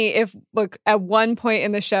funny if look at one point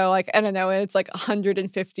in the show, like, I don't know, it's like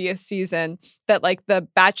 150th season that like the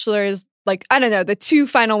Bachelor's, like, I don't know, the two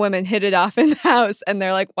final women hit it off in the house and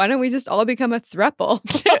they're like, why don't we just all become a throuple?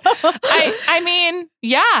 I mean,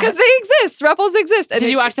 yeah. Because they exist. Throuples exist. Did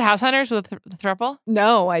you watch The House Hunters with the throuple?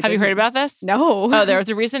 No, I didn't. Have you heard about this? No. Oh, there was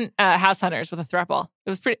a recent House Hunters with a throuple. It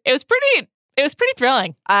was pretty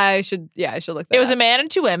thrilling. I should look that up. It was a man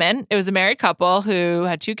and two women. It was a married couple who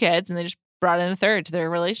had two kids and they just brought in a third to their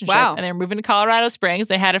relationship. Wow. And they were moving to Colorado Springs.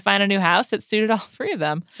 They had to find a new house that suited all three of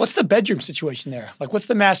them. What's the bedroom situation there? Like, what's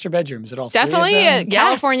the master bedroom? Is it all definitely three of them? A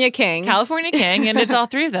California king. California king, and it's all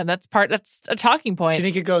three of them. That's a talking point. Do you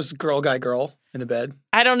think it goes girl, guy, girl in the bed?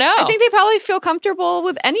 I don't know. I think they probably feel comfortable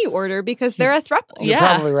with any order because they're a throuple. You're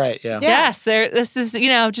probably right, yeah. Yes, this is,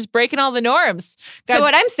 just breaking all the norms. Guys, so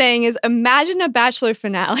what I'm saying is imagine a Bachelor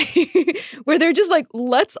finale where they're just like,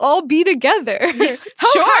 let's all be together.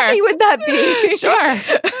 How happy would that be? Sure.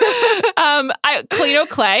 Cleo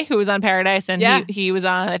Clay, who was on Paradise, and he was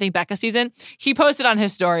on, I think, Becca's season, he posted on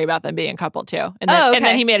his story about them being a couple too. And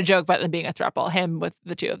then he made a joke about them being a throuple, him with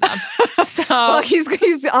the two of them. So well, he's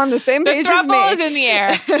on the same page as me. The throuple is in the air.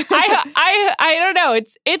 I don't know.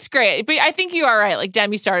 It's great. But I think you are right. Like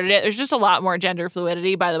Demi started it. There's just a lot more gender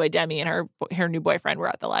fluidity. By the way, Demi and her new boyfriend were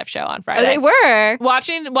at the live show on Friday. Oh, they were.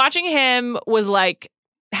 Watching him was like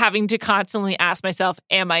having to constantly ask myself,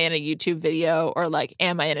 am I in a YouTube video or like,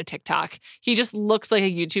 am I in a TikTok? He just looks like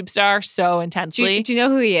a YouTube star so intensely. Do you know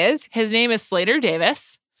who he is? His name is Slater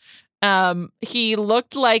Davis. He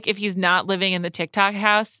looked like if he's not living in the TikTok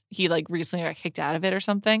house, he like recently got kicked out of it or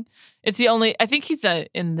something. It's the only, I think he's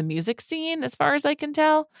in the music scene as far as I can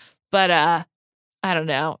tell, but, I don't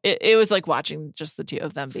know. It was like watching just the two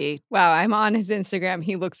of them be. Wow, I'm on his Instagram.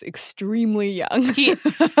 He looks extremely young.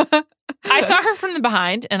 I saw her from the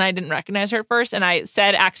behind and I didn't recognize her at first. And I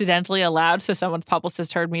said accidentally aloud, so someone's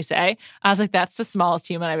publicist heard me say, I was like, that's the smallest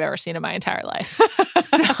human I've ever seen in my entire life.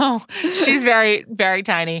 So she's very, very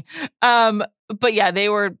tiny. But yeah, they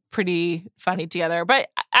were pretty funny together. But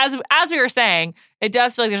as we were saying, it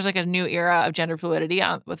does feel like there's like a new era of gender fluidity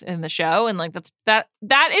within the show. And like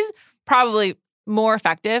that is probably more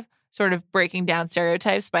effective, sort of breaking down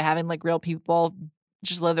stereotypes by having like real people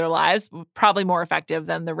just live their lives, probably more effective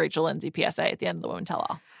than the Rachel Lindsay PSA at the end of the Women Tell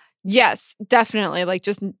All. Yes, definitely. Like,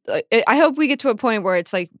 just I hope we get to a point where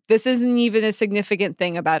it's like, this isn't even a significant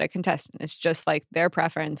thing about a contestant. It's just like their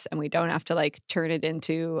preference, and we don't have to like turn it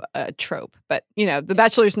into a trope. But, The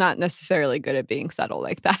Bachelor's not necessarily good at being subtle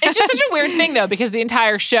like that. It's just such a weird thing, though, because the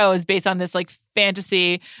entire show is based on this like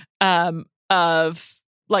fantasy of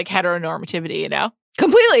like heteronormativity,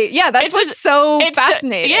 Completely. Yeah, that's what's so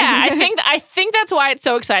fascinating. Yeah, I think that's why it's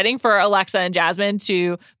so exciting for Alexa and Jasmine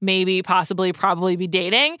to maybe, possibly, probably be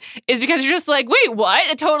dating, is because you're just like, wait, what?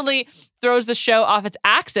 It totally throws the show off its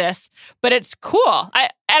axis, but it's cool. I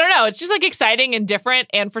don't know. It's just like exciting and different,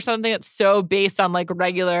 and for something that's so based on like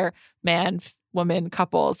regular man-woman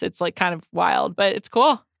couples, it's like kind of wild, but it's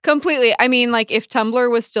cool. Completely. I mean, like, if Tumblr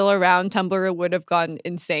was still around, Tumblr would have gone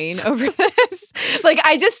insane over this. Like,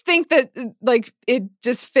 I just think that, like, it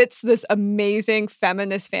just fits this amazing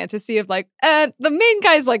feminist fantasy of, like, the main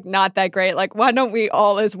guy's, like, not that great. Like, why don't we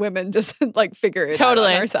all as women just, like, figure it out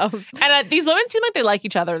on ourselves? And these women seem like they like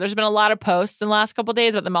each other. There's been a lot of posts in the last couple of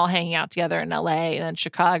days about them all hanging out together in LA and then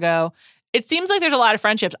Chicago. It seems like there's a lot of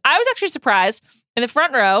friendships. I was actually surprised. In the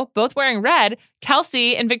front row, both wearing red,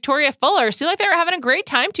 Kelsey and Victoria Fuller seem like they were having a great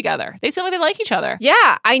time together. They seem like they like each other.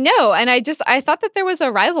 Yeah, I know. And I thought that there was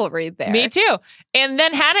a rivalry there. Me too. And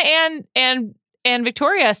then Hannah and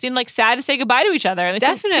Victoria seemed like sad to say goodbye to each other. And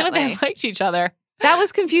they seemed like they liked each other. That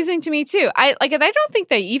was confusing to me too. I don't think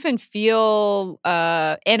they even feel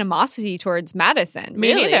animosity towards Madison.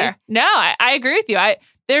 Me neither. No, I agree with you.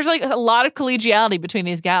 There's like a lot of collegiality between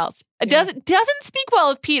these gals. It doesn't speak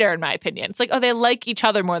well of Peter, in my opinion. It's like, oh, they like each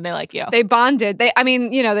other more than they like you. They bonded. They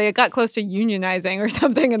got close to unionizing or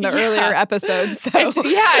something in the earlier episodes. So.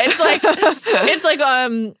 It's like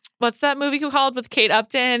what's that movie called with Kate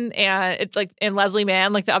Upton and it's like in Leslie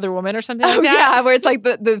Mann, like the other woman or something like that. Yeah, where it's like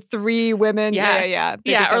the three women. Yes.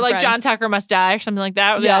 Yeah, or like friends. John Tucker Must Die or something like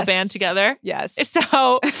that, where they all band together. Yes.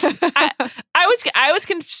 So I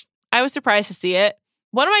was surprised to see it.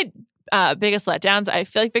 One of my biggest letdowns, I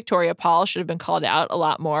feel like Victoria Paul should have been called out a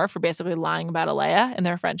lot more for basically lying about Alea and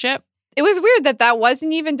their friendship. It was weird that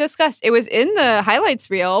wasn't even discussed. It was in the highlights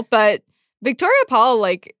reel, but Victoria Paul,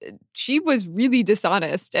 like, she was really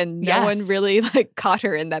dishonest and no one really like caught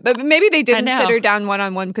her in that. But maybe they didn't sit her down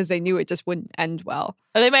one-on-one because they knew it just wouldn't end well.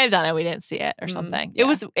 Or they might have done it. We didn't see it or something. Yeah.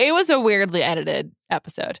 It was a weirdly edited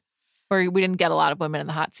episode where we didn't get a lot of women in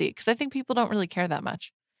the hot seat because I think people don't really care that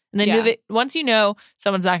much. And they knew that once you know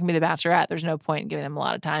someone's not going to be the Bachelorette, there's no point in giving them a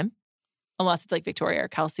lot of time. Unless it's like Victoria or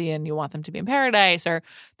Kelsey and you want them to be in Paradise or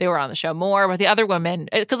they were on the show more. But the other women,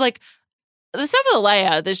 because like the stuff with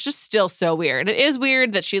Alea, that's just still so weird. It is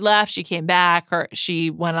weird that she left, she came back, or she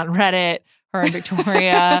went on Reddit. Her and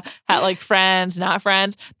Victoria had like friends, not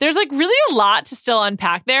friends. There's like really a lot to still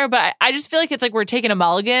unpack there, but I just feel like it's like we're taking a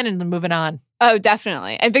mulligan and then moving on. Oh,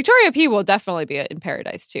 definitely. And Victoria P will definitely be in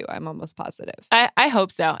Paradise too. I'm almost positive. I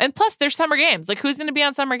hope so. And plus, there's Summer Games. Like, who's going to be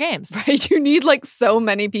on Summer Games? Right. You need like so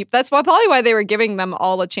many people. That's probably why they were giving them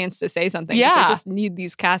all a chance to say something. Yeah. They just need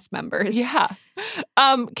these cast members. Yeah.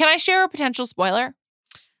 Can I share a potential spoiler?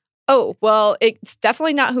 Oh, well, it's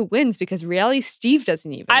definitely not who wins because Reality Steve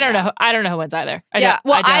doesn't even I don't know who wins either.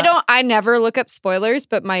 I never look up spoilers,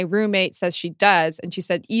 but my roommate says she does. And she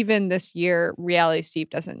said even this year, Reality Steve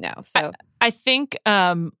doesn't know. So I think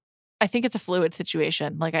it's a fluid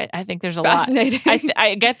situation. Like, I think there's a fascinating. lot.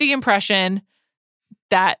 I get the impression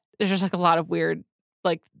that there's just like a lot of weird,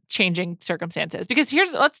 like changing circumstances. Because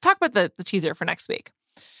let's talk about the teaser for next week.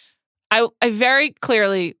 I very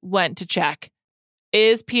clearly went to check.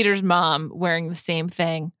 Is Peter's mom wearing the same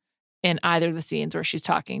thing in either of the scenes where she's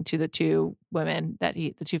talking to the two women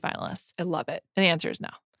the two finalists? I love it. And the answer is no.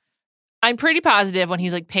 I'm pretty positive when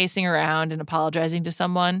he's like pacing around and apologizing to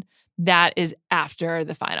someone, that is after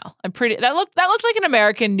the final. That looked like an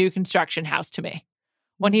American new construction house to me.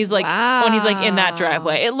 When he's like in that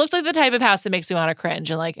driveway. It looked like the type of house that makes me want to cringe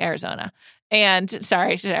in like Arizona. And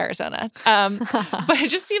sorry to Arizona. But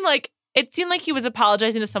it seemed like he was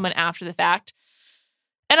apologizing to someone after the fact.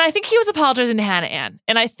 And I think he was apologizing to Hannah Ann.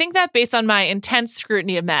 And I think that based on my intense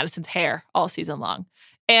scrutiny of Madison's hair all season long.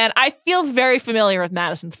 And I feel very familiar with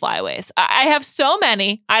Madison's flyaways. I have so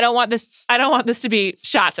many. I don't want this to be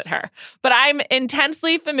shots at her. But I'm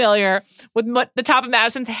intensely familiar with what the top of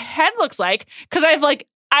Madison's head looks like because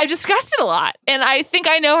I've discussed it a lot. And I think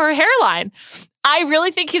I know her hairline. I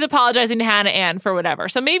really think he's apologizing to Hannah Ann for whatever.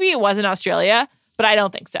 So maybe it was in Australia, but I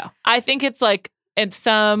don't think so. I think it's like in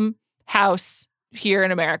some house here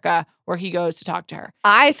in America where he goes to talk to her.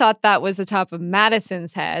 I thought that was the top of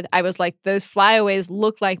Madison's head. I was like, those flyaways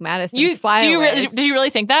look like Madison's flyaways. Did you really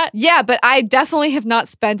think that? Yeah, but I definitely have not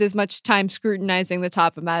spent as much time scrutinizing the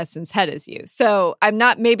top of Madison's head as you. So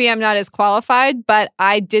maybe I'm not as qualified, but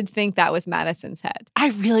I did think that was Madison's head. I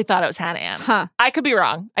really thought it was Hannah Ann's. Huh. I could be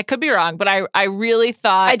wrong, but I really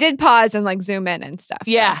thought... I did pause and like zoom in and stuff.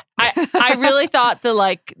 Yeah. I really thought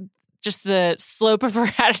just the slope of her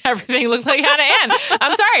head and everything looked like Hannah Ann.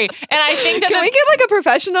 I'm sorry. And I think that... Can we get like a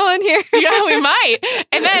professional in here? Yeah, we might.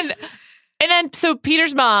 And then so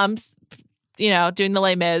Peter's mom's, doing the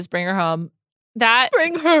Les Mis, bring her home.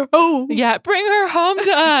 Bring her home. Yeah, bring her home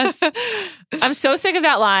to us. I'm so sick of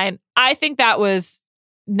that line. I think that was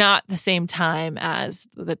not the same time as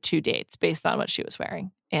the two dates based on what she was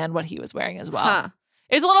wearing and what he was wearing as well. Huh.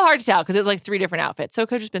 It was a little hard to tell because it was like 3 different outfits. So it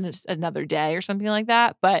could have just been another day or something like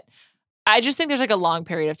that. But I just think there's like a long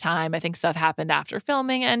period of time. I think stuff happened after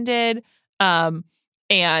filming ended. And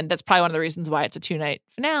that's probably one of the reasons why it's a 2-night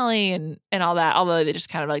finale and all that. Although they just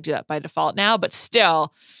kind of like do that by default now. But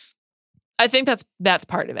still, I think that's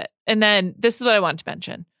part of it. And then this is what I want to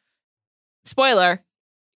mention. Spoiler.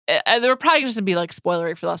 There were probably just going to be like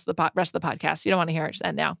spoilery for the rest of the podcast. You don't want to hear it. Just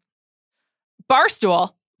end now.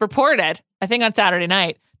 Barstool reported, I think on Saturday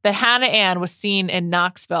night, that Hannah Ann was seen in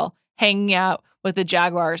Knoxville hanging out with the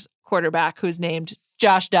Jaguars quarterback who's named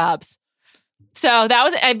Josh Dobbs. So that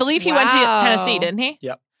was, I believe he went to Tennessee, didn't he?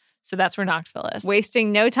 Yep. So that's where Knoxville is.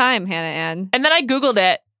 Wasting no time, Hannah Ann. And then I Googled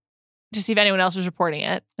it to see if anyone else was reporting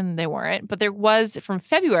it, and they weren't. But there was, from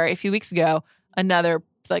February, a few weeks ago, another,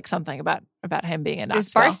 like something about him being in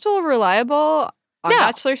Knoxville. Is Barstool reliable on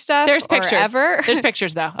Bachelor stuff? There's pictures. Ever? There's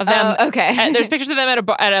pictures, though, of them. Okay. There's pictures of them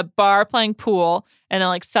at a bar playing pool, and then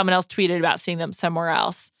like someone else tweeted about seeing them somewhere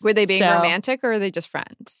else. Were they being romantic, or are they just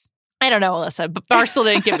friends? I don't know, Alyssa, but Barstool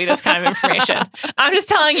didn't give me this kind of information. I'm just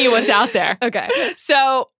telling you what's out there. Okay.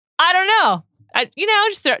 So I don't know.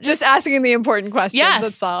 Just asking the important questions. Yes.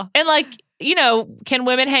 That's all. And like, can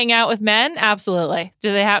women hang out with men? Absolutely.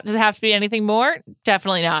 Does it have to be anything more?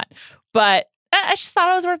 Definitely not. But I just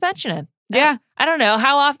thought it was worth mentioning. Yeah. I don't know.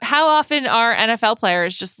 How often are NFL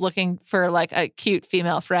players just looking for like a cute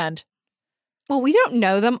female friend? Well, we don't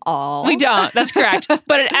know them all. We don't. That's correct.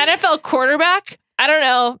 But an NFL quarterback, I don't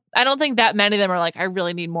know. I don't think that many of them are like, I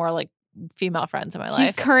really need more like female friends in my He's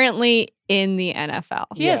life. currently in the NFL.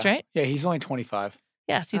 He is, right? Yeah, he's only 25.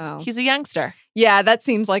 Yes, Oh. he's a youngster. Yeah, that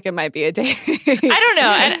seems like it might be a date. I don't know.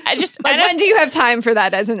 And I just like, and when do you have time for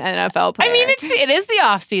that as an NFL player? I mean, it is the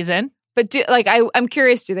off season. but I'm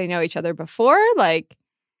curious. Do they know each other before? Like,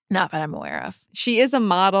 Not that I'm aware of. she is a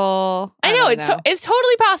model. I know don't it's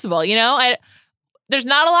totally possible. You know, there's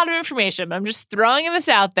not a lot of information, but I'm just throwing this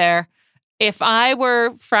out there. If I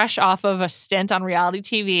were fresh off of a stint on reality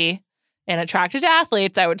TV and attracted to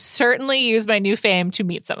athletes, I would certainly use my new fame to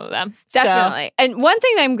meet some of them. So- Definitely. And one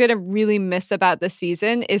thing that I'm going to really miss about this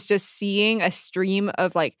season is just seeing a stream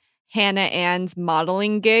of like Hannah Ann's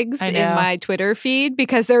modeling gigs I in know. my Twitter feed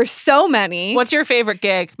because there's so many. What's your favorite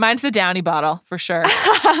gig? Mine's the Downy bottle for sure.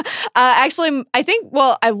 Actually, I think,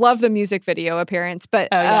 I love the music video appearance, but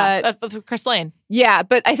Oh yeah, that's with Chris Lane. yeah,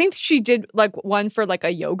 but I think she did like one for like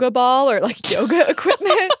a yoga ball or like yoga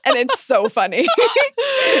equipment, and it's so funny.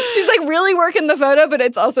 She's like really working the photo, but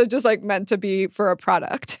it's also just like meant to be for a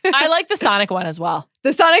product. I like the Sonic one as well.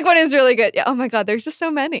 The Sonic one is really good. Yeah, oh my God, there's just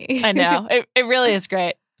so many. I know. It really is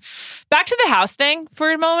great. Back to the house thing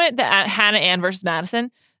for a moment, the Hannah Ann versus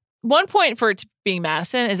Madison. One point for it being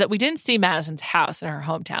Madison is that we didn't see Madison's house in her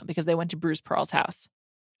hometown because they went to Bruce Pearl's house.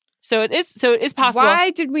 So it is possible.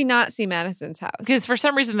 Why did we not see Madison's house? Because for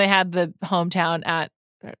some reason they had the hometown at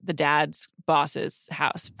the dad's boss's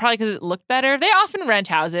house. Probably because it looked better. They often rent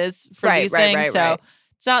houses for these things, so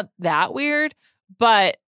it's not that weird.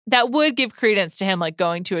 But that would give credence to him like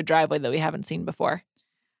going to a driveway that we haven't seen before.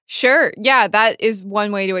 Sure. Yeah, that is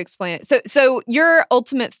one way to explain it. So your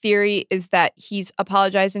ultimate theory is that he's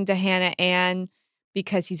apologizing to Hannah Ann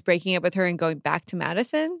because he's breaking up with her and going back to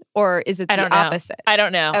Madison? Or is it I the don't know. opposite? I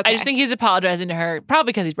don't know. Okay. I just think he's apologizing to her, probably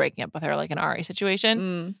because he's breaking up with her, like an Ari situation.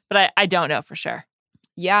 Mm. But I don't know for sure.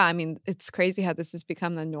 Yeah, I mean, it's crazy how this has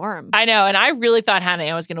become the norm. I know. And I really thought Hannah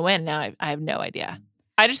Ann was going to win. Now I have no idea.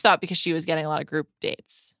 I just thought because she was getting a lot of group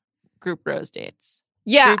rose dates.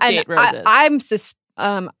 Yeah, Group date and roses.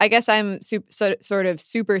 I guess I'm sort of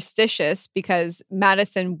superstitious because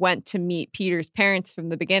Madison went to meet Peter's parents from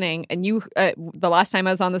the beginning. And the last time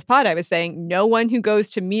I was on this pod, I was saying no one who goes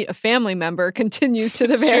to meet a family member continues to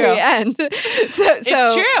the It's very true. end. It's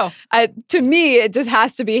true. To me, it just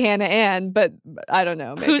has to be Hannah Ann, but I don't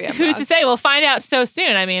know. Maybe I'm Who's wrong. to say? We'll find out so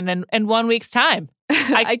soon. I mean, in 1 week's time.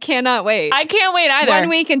 I cannot wait. I can't wait either. 1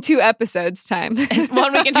 week and 2 episodes time. 1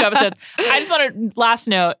 week and 2 episodes. I just want to, last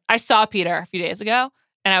note, I saw Peter a few days ago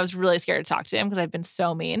and I was really scared to talk to him because I've been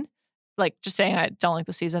so mean. Like just saying I don't like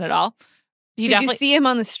the season at all. Did you see him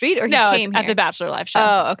on the street or he No, came at here? the Bachelor Live show.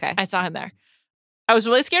 Oh, okay. I saw him there. I was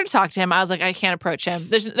really scared to talk to him. I was like, I can't approach him.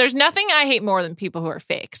 There's nothing I hate more than people who are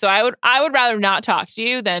fake. So I would rather not talk to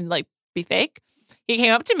you than like be fake. He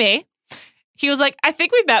came up to me. He was like, I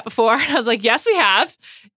think we've met before. And I was like, yes, we have.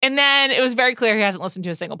 And then it was very clear he hasn't listened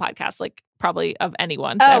to a single podcast, like probably of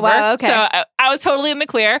anyone's Oh, ever. wow, okay. So I was totally in the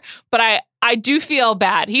clear, but I do feel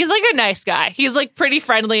bad. He's like a nice guy. He's like pretty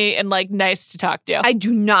friendly and like nice to talk to. I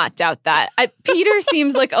do not doubt that. Peter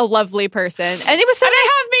seems like a lovely person. And it was so And nice.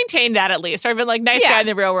 I have maintained that at least. Or I've been like nice Yeah. guy in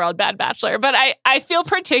the real world, bad bachelor. But I feel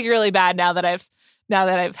particularly bad now that I've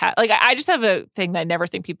had like I just have a thing that I never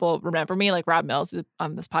think people remember me, like Rob Mills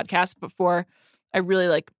on this podcast. Before I really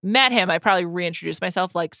like met him, I probably reintroduced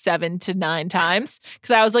myself like 7 to 9 times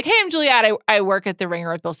because I was like, hey, I'm Juliet. I work at The Ringer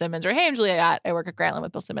with Bill Simmons, or hey, I'm Juliet. I work at Grantland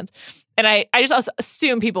with Bill Simmons. And I just also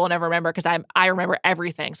assume people will never remember because I remember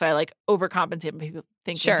everything. So I like overcompensate people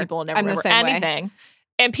thinking Sure. people will never I'm the remember same way. anything.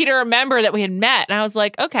 And Peter remembered that we had met. And I was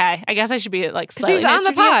like, okay, I guess I should be like Because he was slightly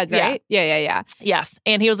on the nicer to you. pod, Yeah. right? Yeah. Yes.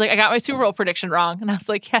 And he was like, I got my Super Bowl prediction wrong. And I was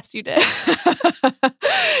like, yes, you did. He's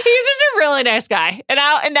just a really nice guy. And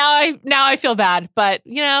now I feel bad. But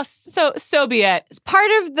you know, so be it.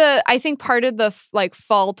 I think part of the like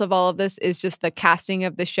fault of all of this is just the casting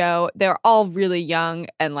of the show. They're all really young,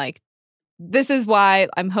 and like this is why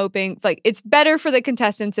I'm hoping like it's better for the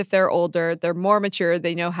contestants if they're older, they're more mature,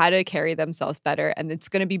 they know how to carry themselves better, and it's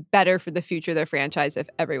going to be better for the future of their franchise if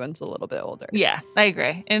everyone's a little bit older. Yeah, I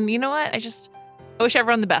agree. And you know what? I wish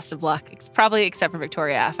everyone the best of luck. It's probably except for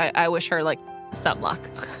Victoria F. I wish her like some luck.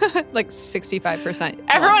 Like 65%.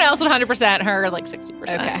 Everyone else 100%, her like 60%.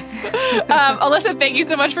 Okay. Alyssa, thank you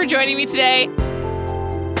so much for joining me today.